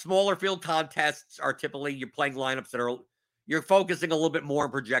 Like smaller field contests are typically you're playing lineups that you're focusing a little bit more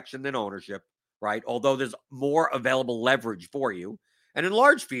on projection than ownership, right? Although there's more available leverage for you. And in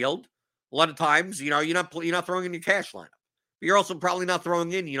large field, a lot of times, you're not throwing in your cash lineup. But you're also probably not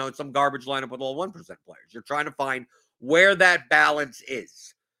throwing in, some garbage lineup with all 1% players. You're trying to find where that balance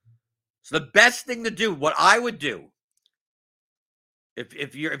is. So the best thing to do, what I would do,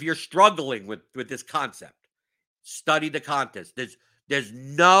 if you're struggling with this concept, study the contest. There's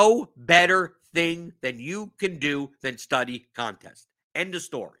no better thing than you can do than study contest. End of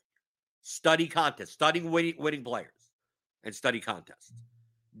story. Study contest. Studying winning players and study contests.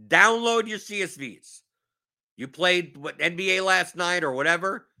 Download your CSVs. You played NBA last night or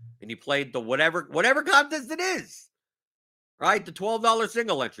whatever, and you played the whatever contest it is. Right? The $12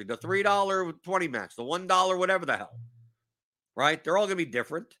 single entry, the $3 20 max, the $1 whatever the hell. Right? They're all going to be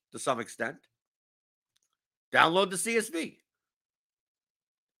different to some extent. Download the CSV.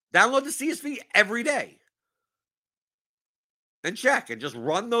 Download the CSV every day. And check and just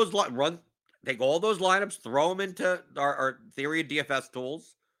run those take all those lineups, throw them into our Theory of DFS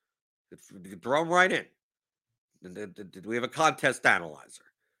tools. Throw them right in. We have a contest analyzer.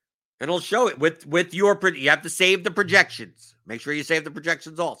 And it'll show it with your, you have to save the projections. Make sure you save the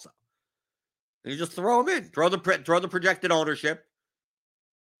projections also. And you just throw them in. Throw the projected ownership.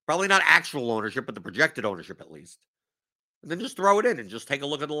 Probably not actual ownership, but the projected ownership at least. And then just throw it in and just take a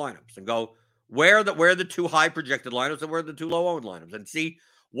look at the lineups and go, where are the 2 high projected lineups and where are the 2 low owned lineups, and see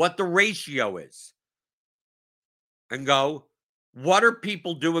what the ratio is. And go, what are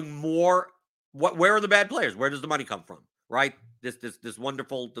people doing more? Where are the bad players? Where does the money come from? Right? This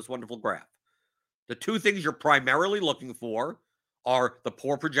wonderful graph. The 2 things you're primarily looking for are the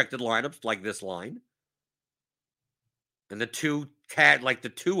poor projected lineups, like this line, and the 2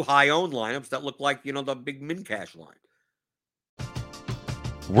 high owned lineups that look like, the big min cash line.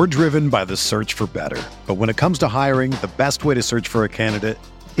 We're driven by the search for better. But when it comes to hiring, the best way to search for a candidate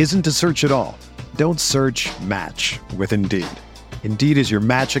isn't to search at all. Don't search, match with Indeed. Indeed is your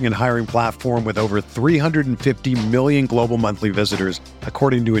matching and hiring platform with over 350 million global monthly visitors,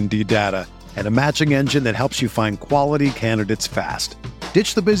 according to Indeed data, and a matching engine that helps you find quality candidates fast.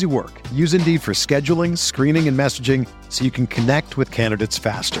 Ditch the busy work. Use Indeed for scheduling, screening, and messaging so you can connect with candidates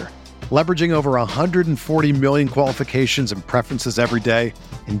faster. Leveraging over 140 million qualifications and preferences every day,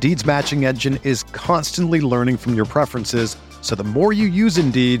 Indeed's matching engine is constantly learning from your preferences, so the more you use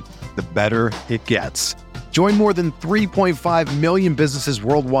Indeed, the better it gets. Join more than 3.5 million businesses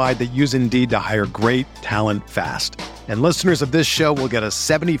worldwide that use Indeed to hire great talent fast. And listeners of this show will get a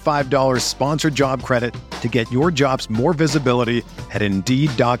 $75 sponsored job credit to get your jobs more visibility at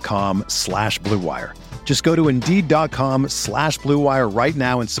Indeed.com/Blue Wire. Just go to Indeed.com/Blue Wire right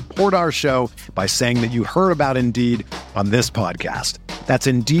now and support our show by saying that you heard about Indeed on this podcast. That's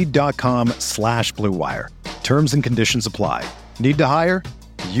Indeed.com/Blue Wire. Terms and conditions apply. Need to hire?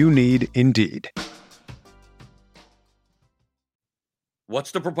 You need Indeed. What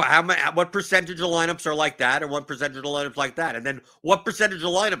percentage of lineups are like that, and what percentage of lineups like that? And then what percentage of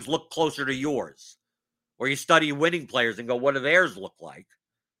lineups look closer to yours? Or you study winning players and go, what do theirs look like?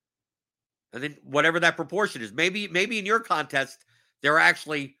 And then whatever that proportion is, maybe in your contest, there are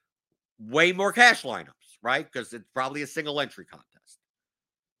actually way more cash lineups, right? Because it's probably a single entry contest.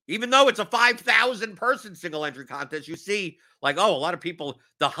 Even though it's a 5,000 person single entry contest, you see like, oh, a lot of people,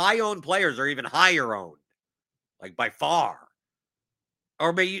 the high owned players are even higher owned, like by far.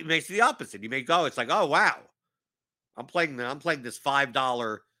 Or you may see the opposite. You may go, it's like, oh, wow. I'm playing this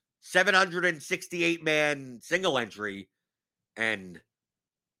 $5 768-man single entry, and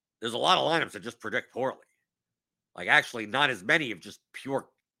there's a lot of lineups that just predict poorly. Like, actually, not as many of just pure,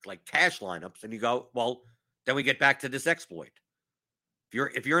 like, cash lineups. And you go, well, then we get back to this exploit.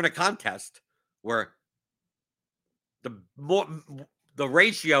 If you're in a contest where the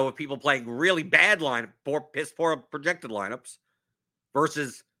ratio of people playing really bad poor projected lineups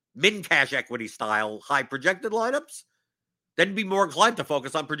versus min cash equity style high projected lineups, then be more inclined to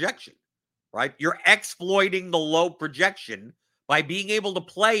focus on projection, right? You're exploiting the low projection by being able to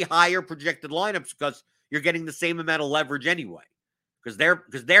play higher projected lineups because you're getting the same amount of leverage anyway, because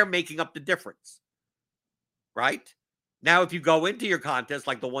they're making up the difference, right? Now, if you go into your contest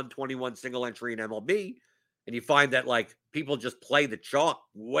like the 121 single entry in MLB, and you find that like people just play the chalk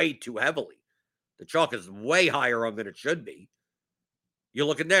way too heavily, the chalk is way higher on than it should be. You're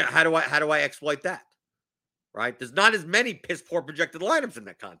looking there. How do I exploit that? Right? There's not as many piss poor projected lineups in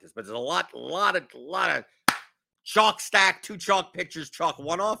that contest, but there's a lot of chalk stack, 2 chalk pitchers, chalk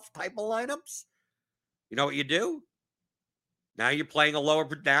one-off type of lineups. You know what you do? Now you're playing a lower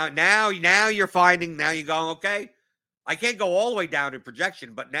now you're finding, now you're going, okay, I can't go all the way down in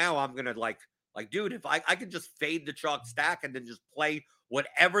projection, but now I'm gonna like dude, if I could just fade the chalk stack and then just play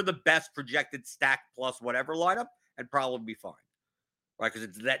whatever the best projected stack plus whatever lineup and probably be fine. Right, because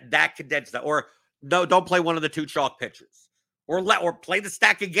it's that condensed. Or no, don't play one of the 2 chalk pitchers, or play the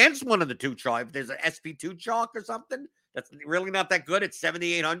stack against one of the 2 chalk. If there's an SP2 chalk or something that's really not that good at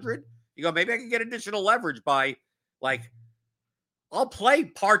 7,800, you go, maybe I can get additional leverage by like I'll play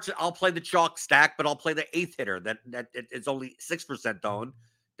the chalk stack, but I'll play the 8th hitter that it's only 6% owned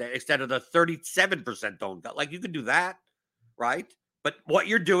instead of the 37% owned. Like you can do that, right? But what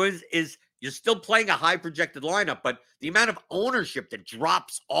you're doing is you're still playing a high projected lineup, but the amount of ownership that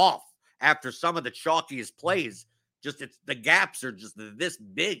drops off after some of the chalkiest plays, the gaps are just this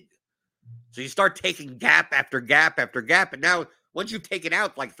big. So you start taking gap after gap after gap. And now once you've taken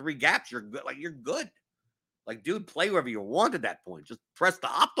out like 3 gaps, you're good. Like you're good. Like, dude, play wherever you want at that point. Just press the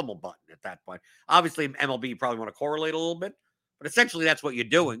optimal button at that point. Obviously, MLB, you probably want to correlate a little bit, but essentially that's what you're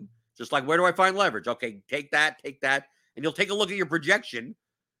doing. Just like, where do I find leverage? Okay, take that. And you'll take a look at your projection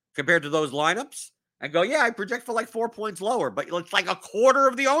compared to those lineups and go, yeah, I project for like 4 points lower, but it's like a quarter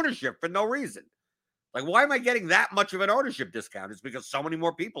of the ownership for no reason. Like, why am I getting that much of an ownership discount? It's because so many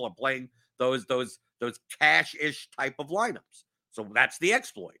more people are playing those cash-ish type of lineups. So that's the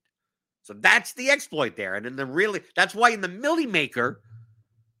exploit. there. And then that's why in the Millie Maker,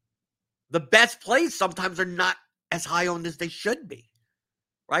 the best plays sometimes are not as high owned as they should be,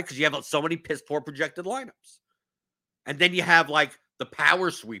 right? Because you have so many piss poor projected lineups. And then you have like the power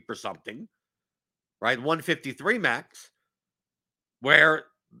sweep or something, right? 153 max, where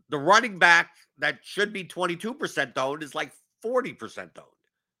the running back that should be 22% owned is like 40% owned.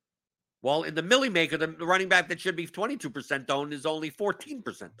 Well, in the Millie Maker, the running back that should be 22% owned is only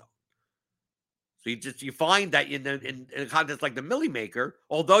 14% owned. So you find that in a contest like the Millie Maker,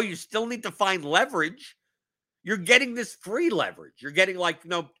 although you still need to find leverage, you're getting this free leverage. You're getting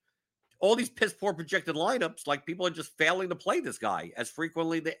all these piss poor projected lineups, like people are just failing to play this guy as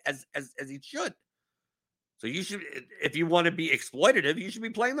frequently as he should. So you should, if you want to be exploitative, you should be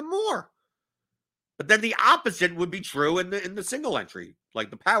playing them more. But then the opposite would be true in the single entry, like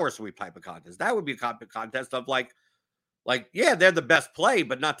the power sweep type of contest. That would be a contest of like Like, yeah, they're the best play,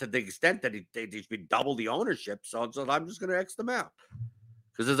 but not to the extent that they should be double the ownership. So I'm just going to X them out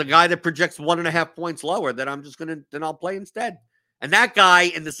because there's a guy that projects 1.5 points lower that then I'll play instead. And that guy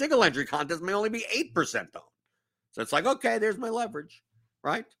in the single entry contest may only be 8% owned. So it's like, okay, there's my leverage,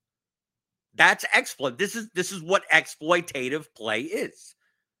 right? That's exploit. This is what exploitative play is.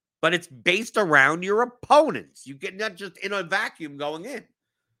 But it's based around your opponents. You get not just in a vacuum going in.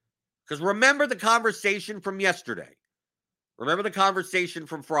 Because remember the conversation from yesterday. Remember the conversation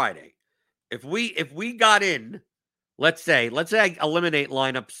from Friday. If we got in, let's say I eliminate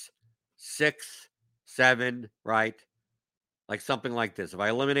lineups 6, 7, right? Like something like this. If I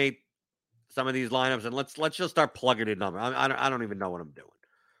eliminate some of these lineups, and let's just start plugging in numbers. I don't even know what I'm doing.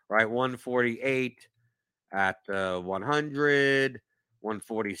 Right, 148 at 100,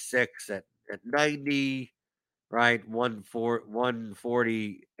 146 at 90, right?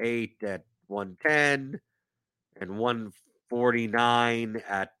 148 at 110, and 149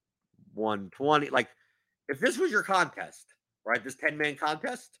 at 120. Like, if this was your contest, right? This 10-man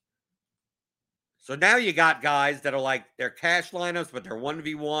contest. So now you got guys that are like, they're cash lineups, but they're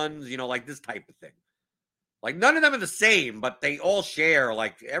 1v1s, like this type of thing. Like, none of them are the same, but they all share.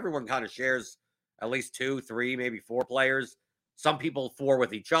 Like, everyone kind of shares at least 2, 3, maybe 4 players. Some people 4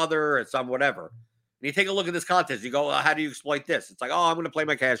 with each other, and some whatever. And you take a look at this contest. You go, how do you exploit this? It's like, I'm going to play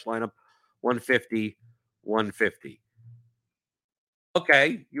my cash lineup, 150, 150.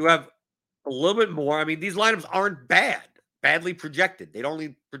 Okay, you have a little bit more. I mean, these lineups aren't badly projected. They'd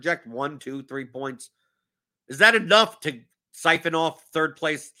only project 1, 2, 3 points. Is that enough to siphon off third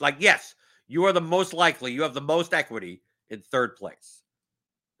place? Like, yes. You are the most likely. You have the most equity in third place.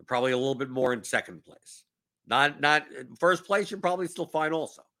 Probably a little bit more in second place. Not in first place. You're probably still fine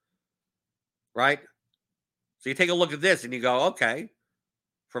also. Right? So you take a look at this and you go, okay,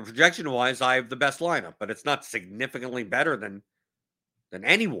 from projection-wise, I have the best lineup, but it's not significantly better than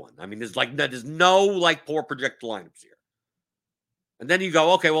anyone. I mean, there's no like poor projected lineups here. And then you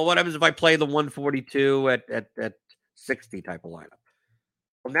go, okay, well, what happens if I play the 142 at 60 type of lineup?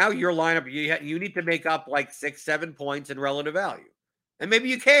 Well, now your lineup, you need to make up like 6, 7 points in relative value. And maybe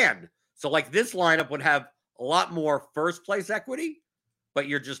you can. So like this lineup would have a lot more first place equity, but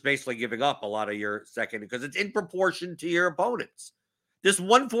you're just basically giving up a lot of your second because it's in proportion to your opponents. This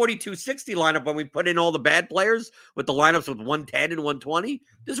 142-60 lineup, when we put in all the bad players with the lineups with 110 and 120,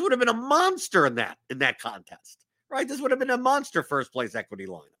 this would have been a monster in that contest, right? This would have been a monster first place equity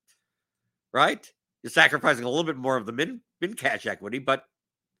lineup, right? You're sacrificing a little bit more of the min cash equity, but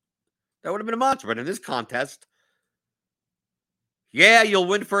that would have been a monster. But in this contest, yeah, you'll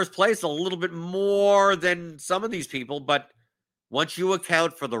win first place a little bit more than some of these people. But once you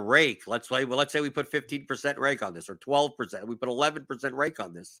account for the rake, let's say we put 15% rake on this or 12%. We put 11% rake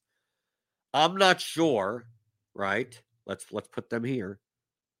on this. I'm not sure, right? Let's put them here.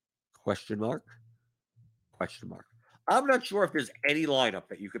 Question mark. I'm not sure if there's any lineup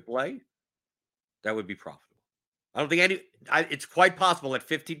that you could play that would be profitable. I don't think it's quite possible at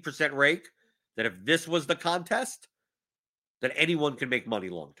 15% rake that if this was the contest, that anyone can make money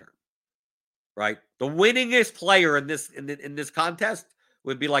long term. Right? The winningest player in this contest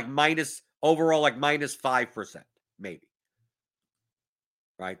would be like overall minus 5%, maybe.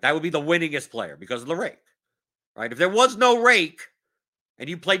 Right? That would be the winningest player because of the rake. Right? If there was no rake and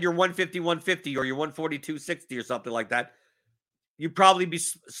you played your 150 or your 142-60 or something like that, you'd probably be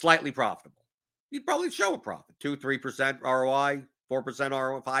slightly profitable. You'd probably show a profit, 2-3% ROI, 4%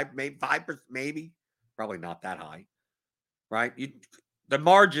 ROI, 5%, maybe, probably not that high, right? The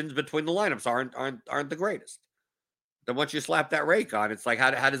margins between the lineups aren't the greatest. Then once you slap that rake on, it's like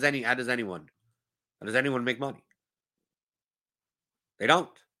how does anyone make money? They don't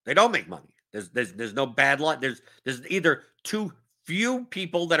make money. There's no bad line. There's either too few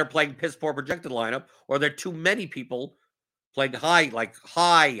people that are playing piss poor projected lineup, or there are too many people playing high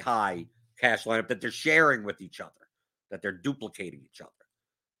cash lineup that they're sharing with each other, that they're duplicating each other.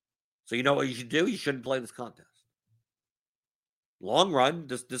 So you know what you should do? You shouldn't play this contest. Long run,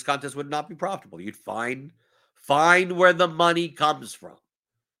 this contest would not be profitable. You'd find where the money comes from.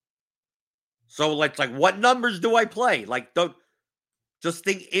 So like what numbers do I play? Like, don't just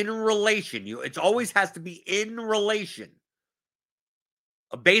think in relation. It always has to be in relation.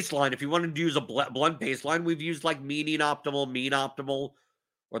 A baseline, if you wanted to use a blunt baseline, we've used like mean optimal,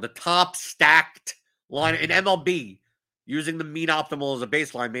 or the top stacked line in MLB. Using the mean optimal as a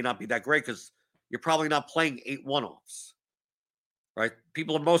baseline may not be that great because you're probably not playing 8 one-offs, right?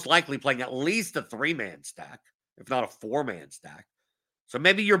 People are most likely playing at least a 3-man stack, if not a 4-man stack. So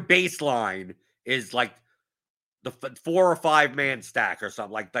maybe your baseline is like the 4 or 5 man stack or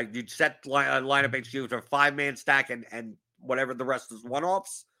something. Like you'd set lineup HQ to a 5-man stack and whatever the rest is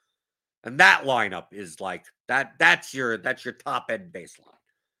one-offs. And that lineup is like that's your top end baseline.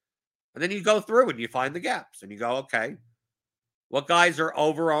 And then you go through and you find the gaps and you go, okay, what guys are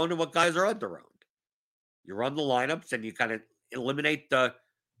over-owned and what guys are under-owned? You run the lineups and you kind of eliminate the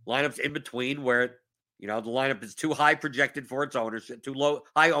lineups in between where, the lineup is too high projected for its ownership, too low,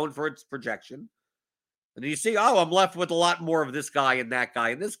 high owned for its projection. And then you see, oh, I'm left with a lot more of this guy and that guy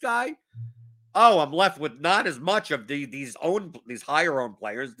and this guy. Oh, I'm left with not as much of these higher owned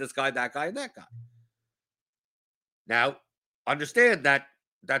players, this guy, that guy, and that guy. Now, understand that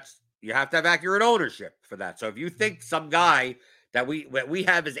you have to have accurate ownership for that. So if you think some guy that we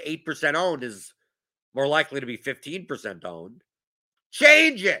have as 8% owned is more likely to be 15% owned,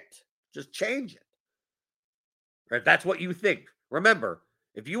 change it. Just change it. Right? That's what you think. Remember,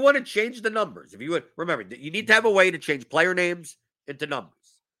 if you want to change the numbers, remember, you need to have a way to change player names into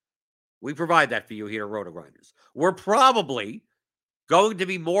numbers. We provide that for you here at Roto Grinders. We're probably going to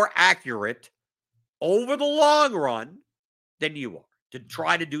be more accurate over the long run than you are to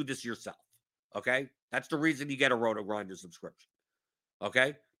try to do this yourself. Okay? That's the reason you get a Roto Grinder subscription.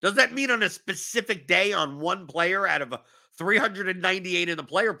 Okay? Does that mean on a specific day on one player out of 398 in the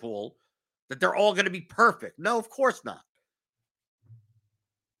player pool that they're all going to be perfect? No, of course not.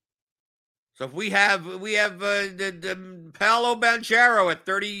 So if we have Paolo Banchero at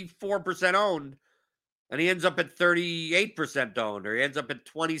 34% owned, and he ends up at 38% owned, or he ends up at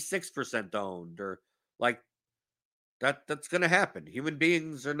 26% owned, or like that's going to happen. Human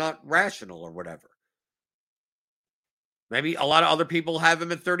beings are not rational or whatever. Maybe a lot of other people have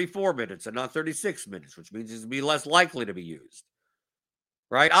him at 34 minutes and not 36 minutes, which means he's going to be less likely to be used.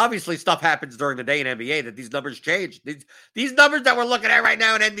 Right? Obviously, stuff happens during the day in NBA that these numbers change. These numbers that we're looking at right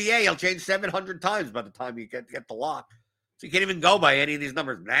now in NBA will change 700 times by the time you get the lock. So you can't even go by any of these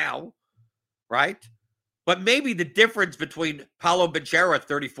numbers now. Right? But maybe the difference between Paolo Banchero at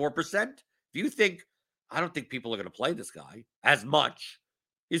 34%, if you think, I don't think people are going to play this guy as much.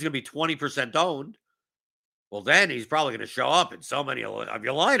 He's going to be 20% owned. Well, then he's probably going to show up in so many of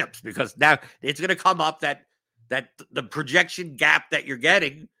your lineups because now it's going to come up that the projection gap that you're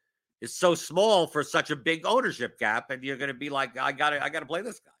getting is so small for such a big ownership gap, and you're going to be like, I gotta play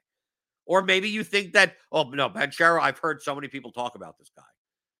this guy. Or maybe you think that, oh no, Banchero, I've heard so many people talk about this guy,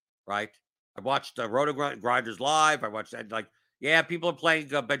 right? I watched Roto Grinders live. I watched that, like, yeah, people are playing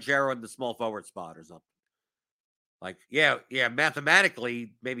Banchero in the small forward spot or something. Like, yeah,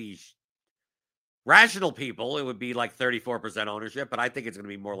 mathematically, maybe rational people, it would be like 34% ownership, but I think it's going to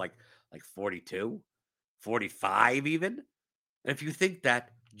be more like 42. 45 even. And if you think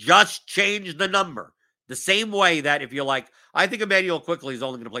that, just change the number. The same way that if you're like, I think Emmanuel Quickly is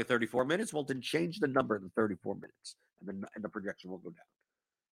only going to play 34 minutes, well, then change the number to 34 minutes. And the projection will go down.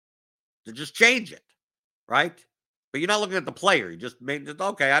 So just change it, right? But you're not looking at the player. You just made it,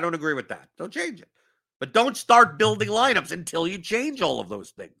 okay, I don't agree with that. Don't change it. But don't start building lineups until you change all of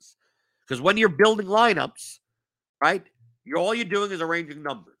those things. Because when you're building lineups, right, all you're doing is arranging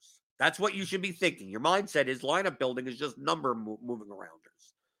numbers. That's what you should be thinking. Your mindset is lineup building is just number moving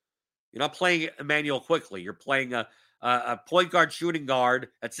arounders. You're not playing Emmanuel Quickly. You're playing a point guard shooting guard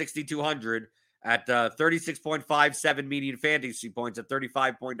at 6,200 at 36.57 median fantasy points at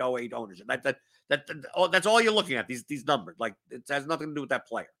 35.08 ownership. That's all you're looking at, these numbers. Like, it has nothing to do with that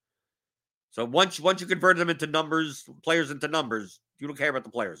player. So once you convert them into numbers, players into numbers, you don't care about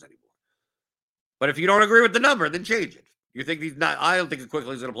the players anymore. But if you don't agree with the number, then change it. You think he's not? I don't think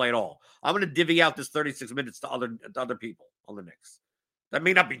Quickly is going to play at all. I'm going to divvy out this 36 minutes to other people on the Knicks. That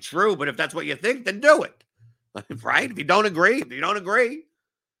may not be true, but if that's what you think, then do it. Right? If you don't agree, then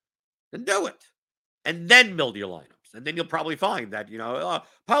do it. And then build your lineups. And then you'll probably find that,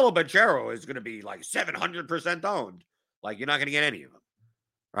 Paolo Banchero is going to be like 700% owned. Like, you're not going to get any of them.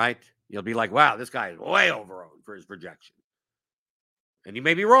 Right? You'll be like, wow, this guy is way over-owned for his projection. And you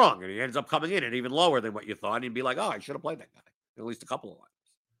may be wrong, and he ends up coming in at even lower than what you thought, and you'd be like, oh, I should have played that guy. At least a couple of lineups.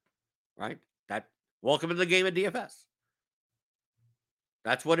 Right? Welcome to the game of DFS.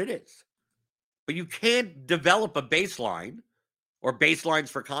 That's what it is. But you can't develop a baseline or baselines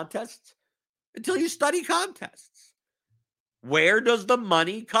for contests until you study contests. Where does the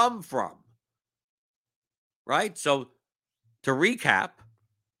money come from? Right? So, to recap,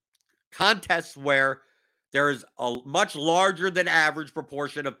 contests where there is a much larger than average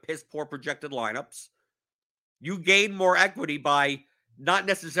proportion of piss poor projected lineups. You gain more equity by not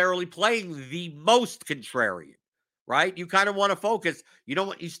necessarily playing the most contrarian, right? You kind of want to focus.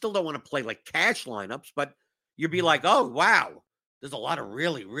 You still don't want to play like cash lineups, but you'd be like, oh, wow, there's a lot of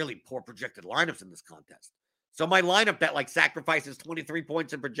really, really poor projected lineups in this contest. So my lineup that like sacrifices 23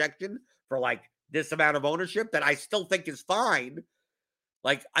 points in projection for like this amount of ownership that I still think is fine.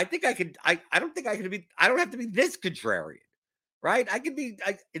 Like, I think I could, I don't think I could be, I don't have to be this contrarian, right? I could be,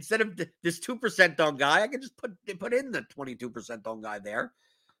 instead of this 2% owned guy, I could just put in the 22% owned guy there.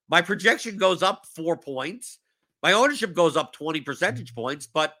 My projection goes up 4 points. My ownership goes up 20 percentage points,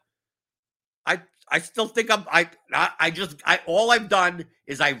 but I still think all I've done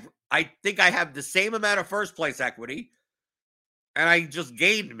is I think I have the same amount of first place equity, and I just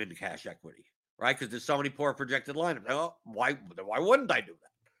gained mid cash equity, right? Because there's so many poor projected lineups. Oh, why wouldn't I do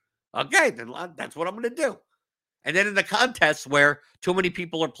that? Okay, then that's what I'm going to do. And then in the contests where too many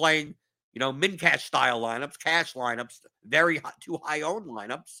people are playing, min cash style lineups, cash lineups, too high owned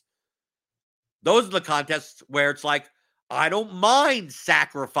lineups, those are the contests where it's like, I don't mind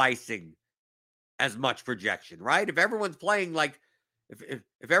sacrificing as much projection, right? If everyone's playing like,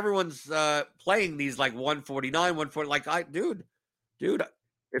 if everyone's playing these like 149, 140, like dude,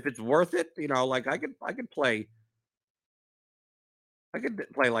 if it's worth it, like I could play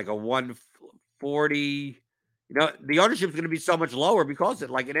like a 140. The ownership is going to be so much lower because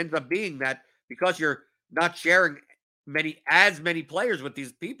it ends up being that because you're not sharing as many players with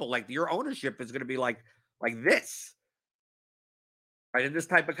these people, like your ownership is going to be like this, right? In this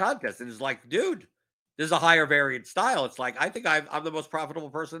type of contest. And it's like, dude, this is a higher variant style. It's like, I think I'm the most profitable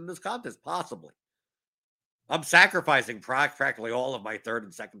person in this contest, possibly. I'm sacrificing practically all of my third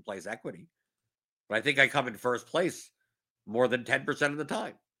and second place equity. But I think I come in first place more than 10% of the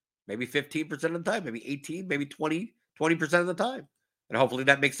time. Maybe 15% of the time, maybe 18, maybe 20% of the time. And hopefully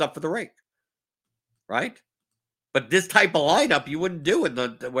that makes up for the rake. Right? But this type of lineup you wouldn't do in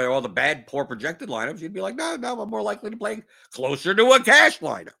where all the bad, poor projected lineups. You'd be like, no, I'm more likely to play closer to a cash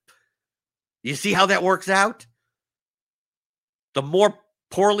lineup. You see how that works out? The more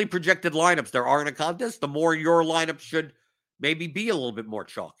poorly projected lineups there are in a contest, the more your lineup should maybe be a little bit more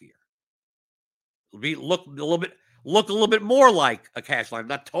chalkier. Look a little bit more like a cash lineup,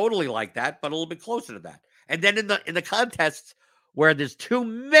 not totally like that, but a little bit closer to that. And then in the contests where there's too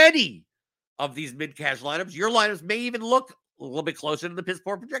many of these mid-cash lineups, your lineups may even look a little bit closer to the piss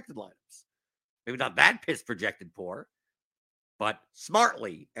poor projected lineups. Maybe not that piss projected poor, but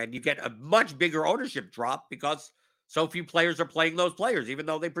smartly, and you get a much bigger ownership drop because so few players are playing those players, even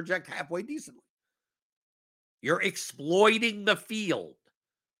though they project halfway decently. You're exploiting the field.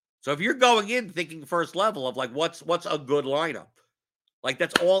 So if you're going in thinking first level of like what's a good lineup, like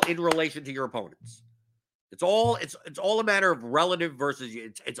that's all in relation to your opponents. It's all a matter of relative versus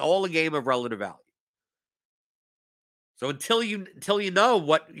it's all a game of relative value. So until you know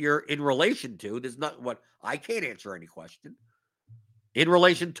what you're in relation to, there's not what I can't answer any question. In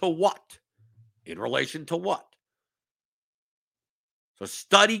relation to what? In relation to what? So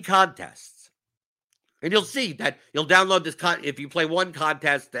study contests. And you'll see that you'll download this if you play one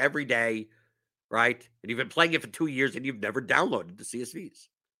contest every day, right? And you've been playing it for 2 years and you've never downloaded the CSVs,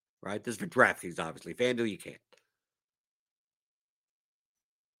 right? This is for DraftKings, obviously. FanDuel, you can't.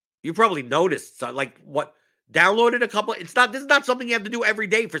 You probably noticed, downloaded a couple. This is not something you have to do every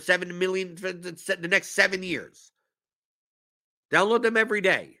day for 7 million for the next 7 years. Download them every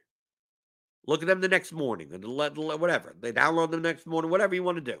day. Look at them the next morning and whatever. They download them the next morning, whatever you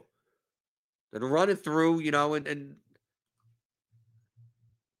want to do. Then run it through, and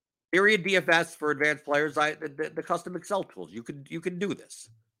period DFS for advanced players. The custom Excel tools. You can do this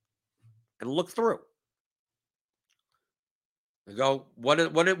and look through. And go, what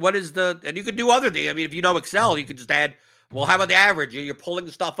is the, and you can do other things. I mean, if you know Excel, you can just add, well, how about the average? You're pulling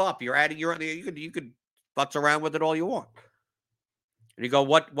stuff up. You're adding your own, you could futz around with it all you want. And you go,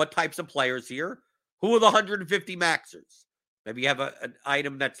 what types of players here? Who are the 150 maxers? Maybe you have an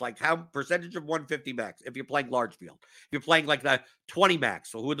item that's like how percentage of 150 max. If you're playing large field, if you're playing like the 20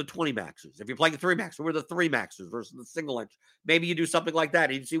 max, so who are the 20 maxers? If you're playing 3 max, who are the 3 maxers versus the single inch? Maybe you do something like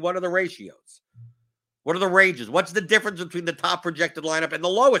that. And you see what are the ratios? What are the ranges? What's the difference between the top projected lineup and the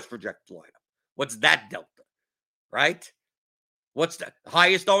lowest projected lineup? What's that delta? Right? What's the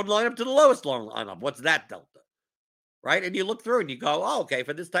highest owned lineup to the lowest owned lineup? What's that delta? Right? And you look through and you go, oh, okay,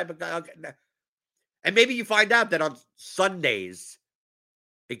 for this type of guy, okay. And maybe you find out that on Sundays,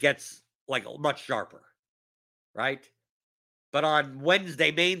 it gets like much sharper, right? But on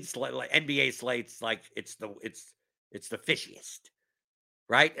Wednesday main NBA slates, like it's the fishiest,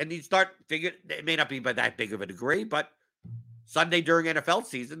 right? And you start figuring, it may not be by that big of a degree, but Sunday during NFL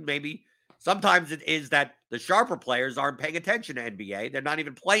season, maybe sometimes it is that the sharper players aren't paying attention to NBA. They're not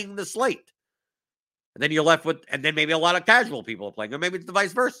even playing the slate. And then you're left with, and then maybe a lot of casual people are playing, or maybe it's the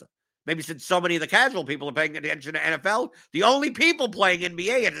vice versa. Maybe since so many of the casual people are paying attention to NFL, the only people playing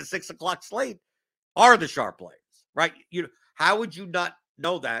NBA at a 6 o'clock slate are the sharp plays, right? How would you not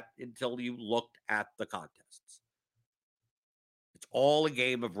know that until you looked at the contests? It's all a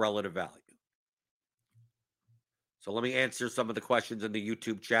game of relative value. So let me answer some of the questions in the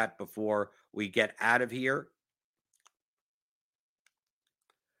YouTube chat before we get out of here.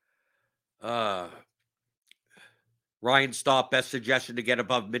 Ryan Staub, best suggestion to get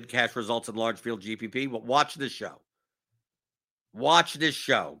above mid-cash results in large field GPP. Well, watch this show. Watch this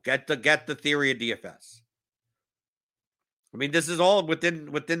show. Get the theory of DFS. I mean, this is all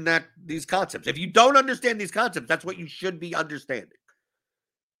within these concepts. If you don't understand these concepts, that's what you should be understanding.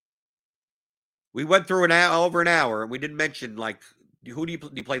 We went through over an hour, and we didn't mention, like, who do you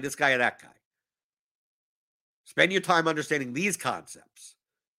play, this guy or that guy? Spend your time understanding these concepts,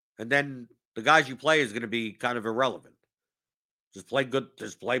 and then the guys you play is going to be kind of irrelevant. Just play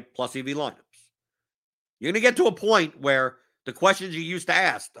plus EV lineups. You're going to get to a point where the questions you used to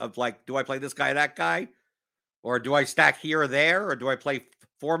ask of, like, do I play this guy or that guy? Or do I stack here or there? Or do I play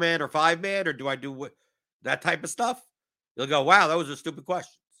 4-man or 5-man? Or do I do that type of stuff? You'll go, wow, those are stupid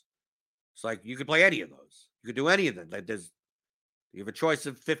questions. It's like, you could play any of those. You could do any of them. Like, you have a choice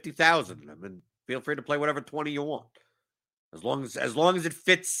of 50,000 of them, and feel free to play whatever 20 you want. As long as it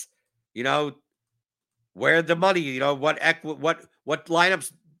fits, where the money, what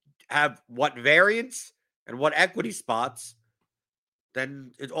lineups have what variance and what equity spots,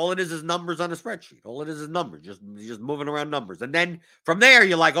 then all it is numbers on a spreadsheet. All it is numbers, just moving around numbers. And then from there,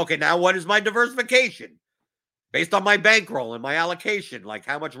 you're like, okay, now what is my diversification? Based on my bankroll and my allocation, like,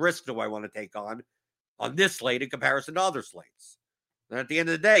 how much risk do I want to take on this slate in comparison to other slates? And at the end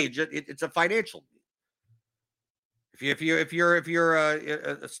of the day, it's a financial need. If you're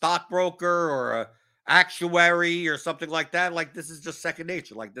a stockbroker or a actuary or something like that, like, this is just second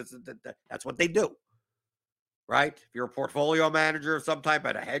nature. Like, that's what they do, right? If you're a portfolio manager of some type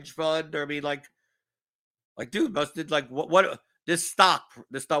at a hedge fund, or, I mean, like, dude, what this stock,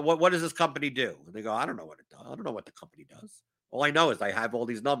 what does this company do? And they go, I don't know what it does. I don't know what the company does. All I know is I have all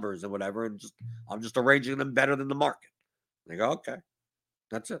these numbers and whatever, and I'm just arranging them better than the market. And they go, okay,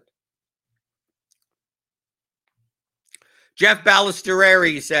 that's it. Jeff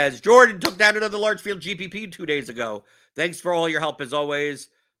Balistereri says, Jordan took down another large field GPP 2 days ago. Thanks for all your help as always.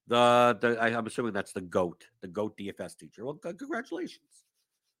 I'm assuming that's the GOAT DFS teacher. Well, congratulations.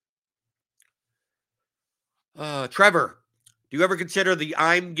 Trevor, do you ever consider the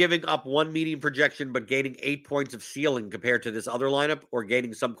I'm giving up one median projection but gaining 8 points of ceiling compared to this other lineup, or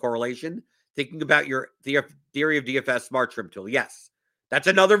gaining some correlation? Thinking about your theory of DFS smart trim tool. Yes, that's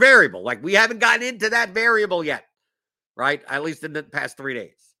another variable. Like, we haven't gotten into that variable yet, right? At least in the past 3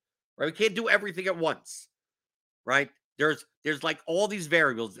 days, right? We can't do everything at once, right? There's like all these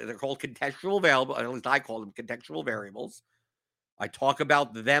variables. They're called contextual variables. At least I call them contextual variables. I talk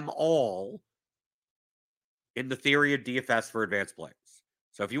about them all in the theory of DFS for advanced players.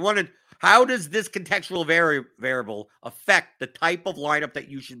 So if you wanted, how does this contextual variable affect the type of lineup that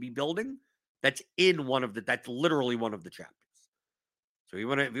you should be building? That's literally one of the chapters. So if you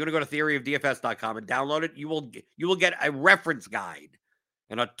want to go to theoryofdfs.com and download it, you will get a reference guide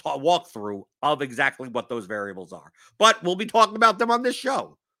and a walkthrough of exactly what those variables are. But we'll be talking about them on this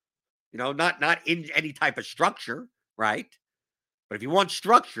show. Not in any type of structure, right? But if you want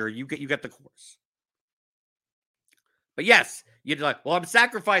structure, you get the course. But yes, you're like, well, I'm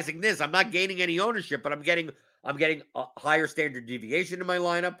sacrificing this. I'm not gaining any ownership, but I'm getting a higher standard deviation in my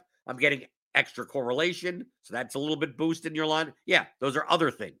lineup. I'm getting extra correlation, so that's a little bit boost in your line. Yeah, those are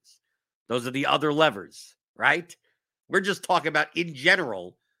other things. Those are the other levers, right? We're just talking about, in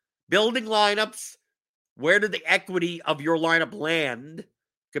general, building lineups. Where did the equity of your lineup land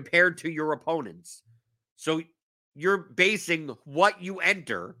compared to your opponents? So you're basing what you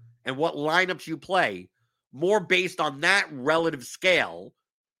enter and what lineups you play more based on that relative scale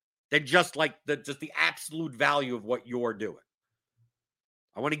than just like the absolute value of what you're doing.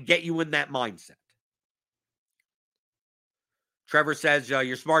 I want to get you in that mindset. Trevor says,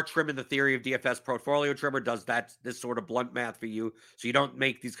 your smart trim in the theory of DFS portfolio trimmer does this sort of blunt math for you, so you don't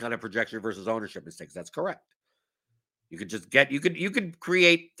make these kind of projection versus ownership mistakes. That's correct. You could just you could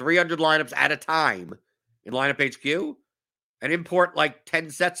create 300 lineups at a time in Lineup HQ and import like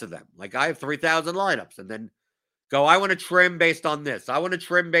 10 sets of them. Like, I have 3,000 lineups, and then go, I want to trim based on this. I want to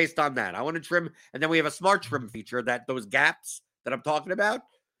trim based on that. I want to trim. And then we have a smart trim feature that those gaps that I'm talking about,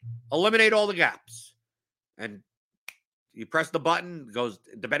 eliminate all the gaps. And you press the button, it goes,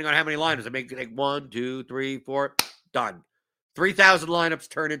 depending on how many lineups, I make 1, 2, 3, 4, done. 3,000 lineups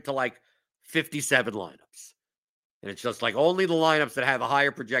turn into like 57 lineups. And it's just like only the lineups that have a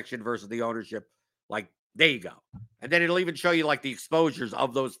higher projection versus the ownership. Like, there you go. And then it'll even show you like the exposures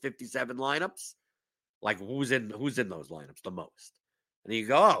of those 57 lineups. Like who's in those lineups the most? And you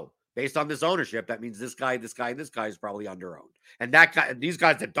go, oh, based on this ownership, that means this guy, this guy, and this guy is probably under-owned. And that guy, these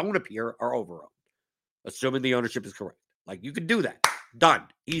guys that don't appear are over-owned, assuming the ownership is correct. Like you can do that. Done.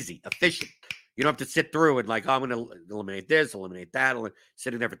 Easy. Efficient. You don't have to sit through and like, oh, I'm going to eliminate this, eliminate that.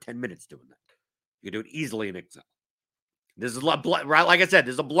 Sitting there for 10 minutes doing that. You can do it easily in Excel. This is like I said,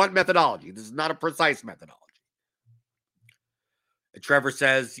 this is a blunt methodology. This is not a precise methodology. And Trevor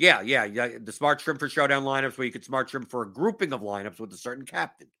says, yeah, the smart trim for showdown lineups where you could smart trim for a grouping of lineups with a certain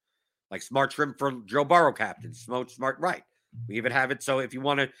captain. Like smart trim for Joe Burrow captain. Smart, right. We even have it so if you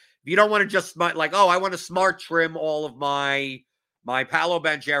don't want to just smart, like, oh, I want to smart trim all of my Paolo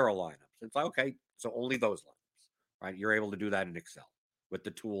Banchero lineups. It's like, okay, so only those lineups, right? You're able to do that in Excel with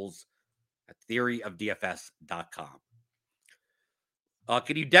the tools at theoryofdfs.com.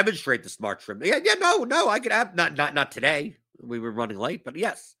 Can you demonstrate the smart trim? Yeah, no, I could have not today. We were running late, but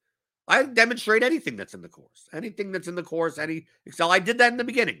yes, I demonstrate anything that's in the course. Anything that's in the course, any Excel. I did that in the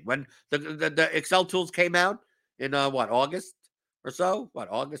beginning when the Excel tools came out in August or so?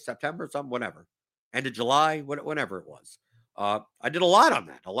 August, September, something, whatever. End of July, whenever it was. I did a lot on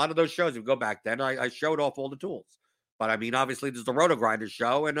that. A lot of those shows, if you go back then, I showed off all the tools. But I mean, obviously, there's the Roto Grinders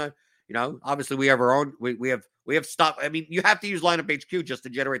show, and obviously we have our own. We have stuff. I mean, you have to use Lineup HQ just to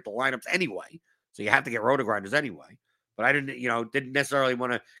generate the lineups anyway. So you have to get Roto Grinders anyway. But I didn't necessarily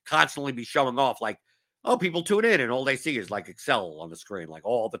want to constantly be showing off like, oh, people tune in and all they see is like Excel on the screen like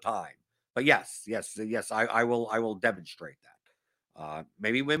all the time. But yes, I will demonstrate that.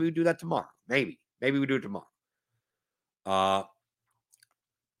 Maybe we do that tomorrow. Maybe we do it tomorrow.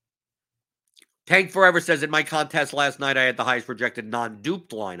 Tank Forever says, in my contest last night, I had the highest projected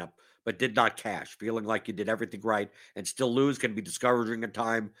non-duped lineup, but did not cash. Feeling like you did everything right and still lose can be discouraging at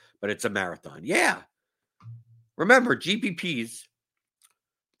time, but it's a marathon. Yeah. Remember, GPPs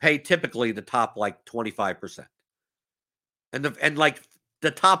pay typically the top like 25%. And like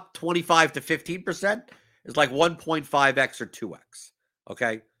the top 25 to 15% is like 1.5x or 2x.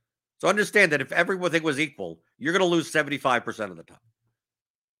 Okay? So understand that if everything was equal, you're going to lose 75% of the time.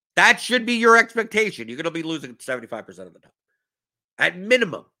 That should be your expectation. You're going to be losing 75% of the time. At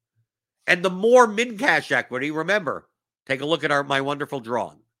minimum. And the more min-cash equity, remember, take a look at my wonderful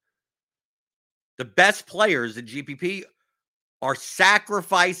drawing. The best players in GPP are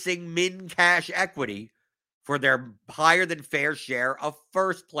sacrificing min-cash equity for their higher than fair share of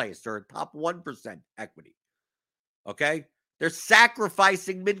first place or top 1% equity. Okay? They're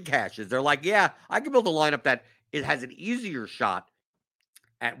sacrificing min-cashes. They're like, yeah, I can build a lineup that it has an easier shot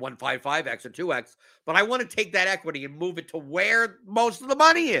at 1.55x or 2x, but I want to take that equity and move it to where most of the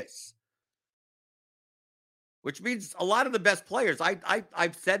money is. Which means a lot of the best players,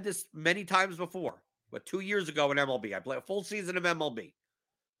 I've said this many times before, but 2 years ago in MLB, I played a full season of MLB,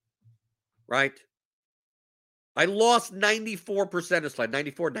 right? I lost 94% of slates,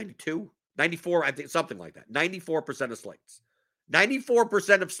 94, 92, 94, I think something like that, 94% of slates.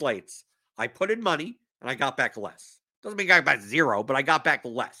 94% of slates, I put in money and I got back less. Doesn't mean I got back zero, but I got back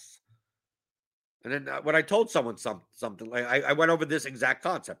less. And then when I told someone something, I went over this exact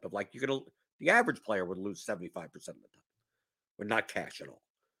concept of like, the average player would lose 75% of the time, would not cash at all.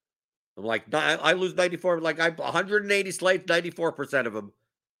 I'm like, I lose 94, like 180 slates, 94% of them,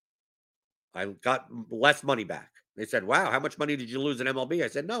 I got less money back. They said, wow, how much money did you lose in MLB? I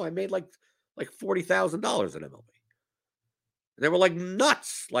said, no, I made like $40,000 in MLB. And they were like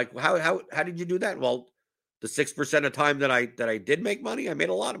nuts. Like, how did you do that? Well, the 6% of time that I did make money, I made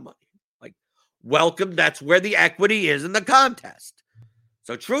a lot of money. Like, welcome. That's where the equity is in the contest.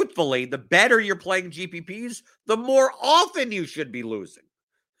 So truthfully, the better you're playing GPPs, the more often you should be losing.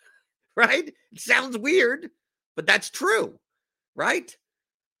 Right? It sounds weird, but that's true. Right?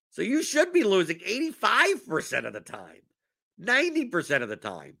 So you should be losing 85% of the time, 90% of the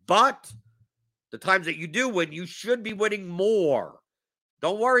time. But the times that you do win, you should be winning more.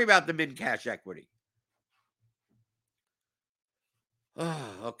 Don't worry about the min-cash equity.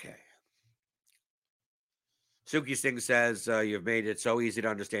 Oh, okay. Suki Singh says, you've made it so easy to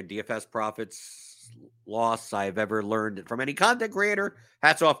understand DFS profits, loss I've ever learned from any content creator.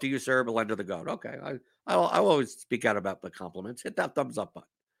 Hats off to you, sir. Belender the GOAT. Okay. I'll always speak out about the compliments. Hit that thumbs up button.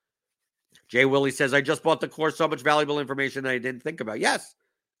 Jay Willie says, I just bought the course. So much valuable information that I didn't think about. Yes.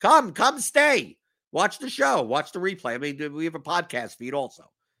 Come stay. Watch the show. Watch the replay. I mean, we have a podcast feed also.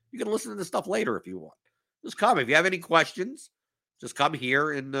 You can listen to this stuff later if you want. Just come. If you have any questions, just come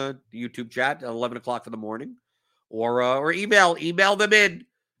here in the YouTube chat at 11 o'clock in the morning. Or email them in,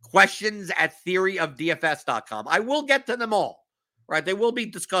 questions@theoryofdfs.com. I will get to them all, right? They will be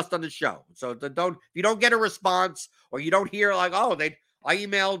discussed on the show. So if you don't get a response or you don't hear like, I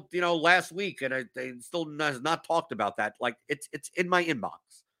emailed, last week, and they still has not talked about that. Like, it's in my inbox.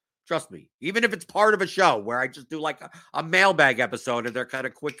 Trust me. Even if it's part of a show where I just do like a mailbag episode and they're kind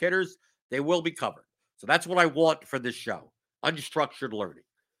of quick hitters, they will be covered. So that's what I want for this show. Unstructured learning.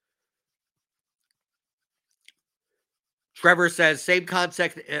 Trevor says, same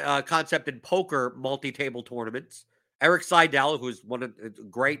concept in poker multi-table tournaments. Eric Seidel, who's one of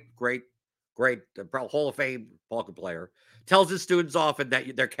great Hall of Fame poker player, tells his students often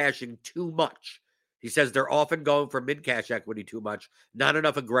that they're cashing too much. He says they're often going for mid-cash equity too much, not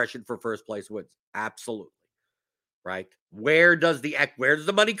enough aggression for first place wins. Absolutely. Right? Where does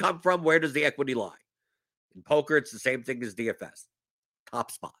the money come from? Where does the equity lie? In poker, it's the same thing as DFS.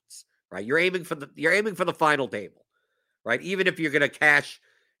 Top spots, right? You're aiming for the final table, right? Even if you're going to cash,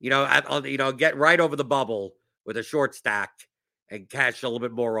 get right over the bubble with a short stack and cash a little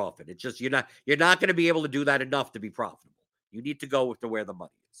bit more often. It's just you're not going to be able to do that enough to be profitable. You need to go to where the money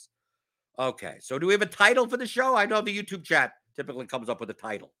is. Okay, so do we have a title for the show? I know the YouTube chat typically comes up with a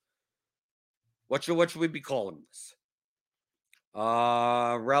title. What should we be calling this?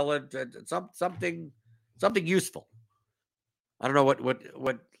 Something useful. I don't know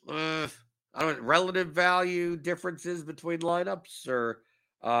what I don't know, relative value differences between lineups or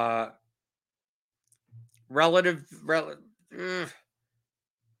relative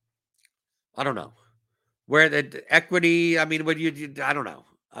I don't know. Where the equity, I mean, I don't know.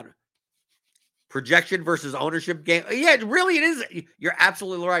 Projection versus ownership game. Yeah, really it is. You're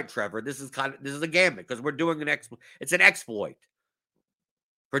absolutely right, Trevor. This is a gambit because we're doing it's an exploit.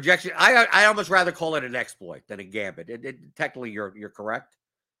 Projection, I almost rather call it an exploit than a gambit. Technically, you're correct.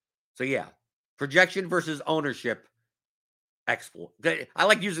 So yeah, projection versus ownership exploit. I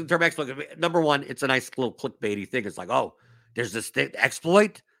like using the term exploit. Number one, it's a nice little clickbaity thing. It's like, oh, there's this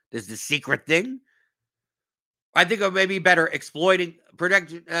exploit. There's this secret thing. I think it may be better exploiting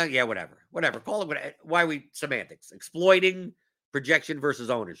projection. Yeah, whatever. Call it why we semantics. Exploiting projection versus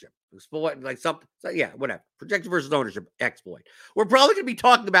ownership. Exploit like something. So yeah, whatever. Projection versus ownership. Exploit. We're probably going to be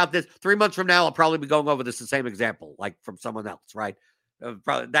talking about this 3 months from now. I'll probably be going over the same example, like from someone else, right?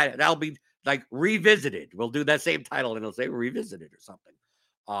 Probably that'll be like revisited. We'll do that same title and it'll say revisited or something.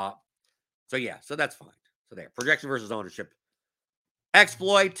 So yeah, so that's fine. So there, projection versus ownership.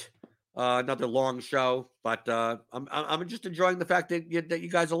 Exploit. Another long show, but I'm just enjoying the fact that you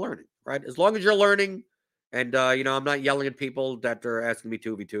guys are learning, right? As long as you're learning, and I'm not yelling at people that are asking me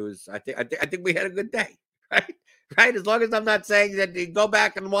 2v2s. I think we had a good day, right? Right. As long as I'm not saying that you go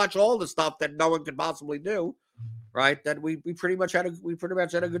back and watch all the stuff that no one could possibly do, right? That we pretty much had a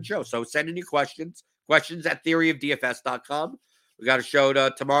good show. So send in your questions at theoryofdfs.com. We got a show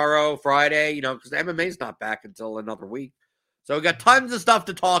tomorrow, Friday, because the MMA's not back until another week. So we got tons of stuff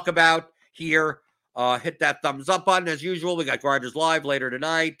to talk about here. Hit that thumbs up button as usual. We got Grinders Live later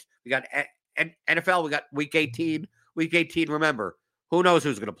tonight. We got NFL. We got Week 18. Week 18. Remember, who knows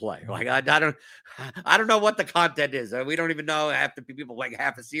who's going to play? Like I don't know what the content is. We don't even know. Have to be people like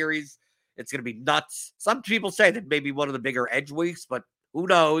half a series. It's going to be nuts. Some people say that maybe one of the bigger edge weeks, but who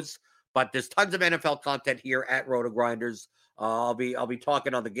knows? But there's tons of NFL content here at Roto Grinders. I'll be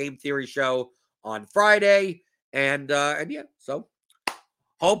talking on the Game Theory show on Friday. And yeah, so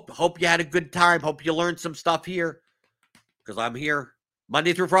hope you had a good time. Hope you learned some stuff here because I'm here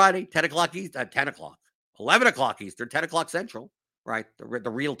Monday through Friday, 10 o'clock Eastern, 10 o'clock, 11 o'clock Eastern, 10 o'clock Central, right? The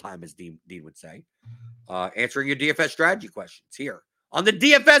real time, as Dean would say, answering your DFS strategy questions here on the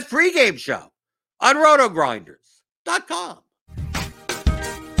DFS pregame show on RotoGrinders.com.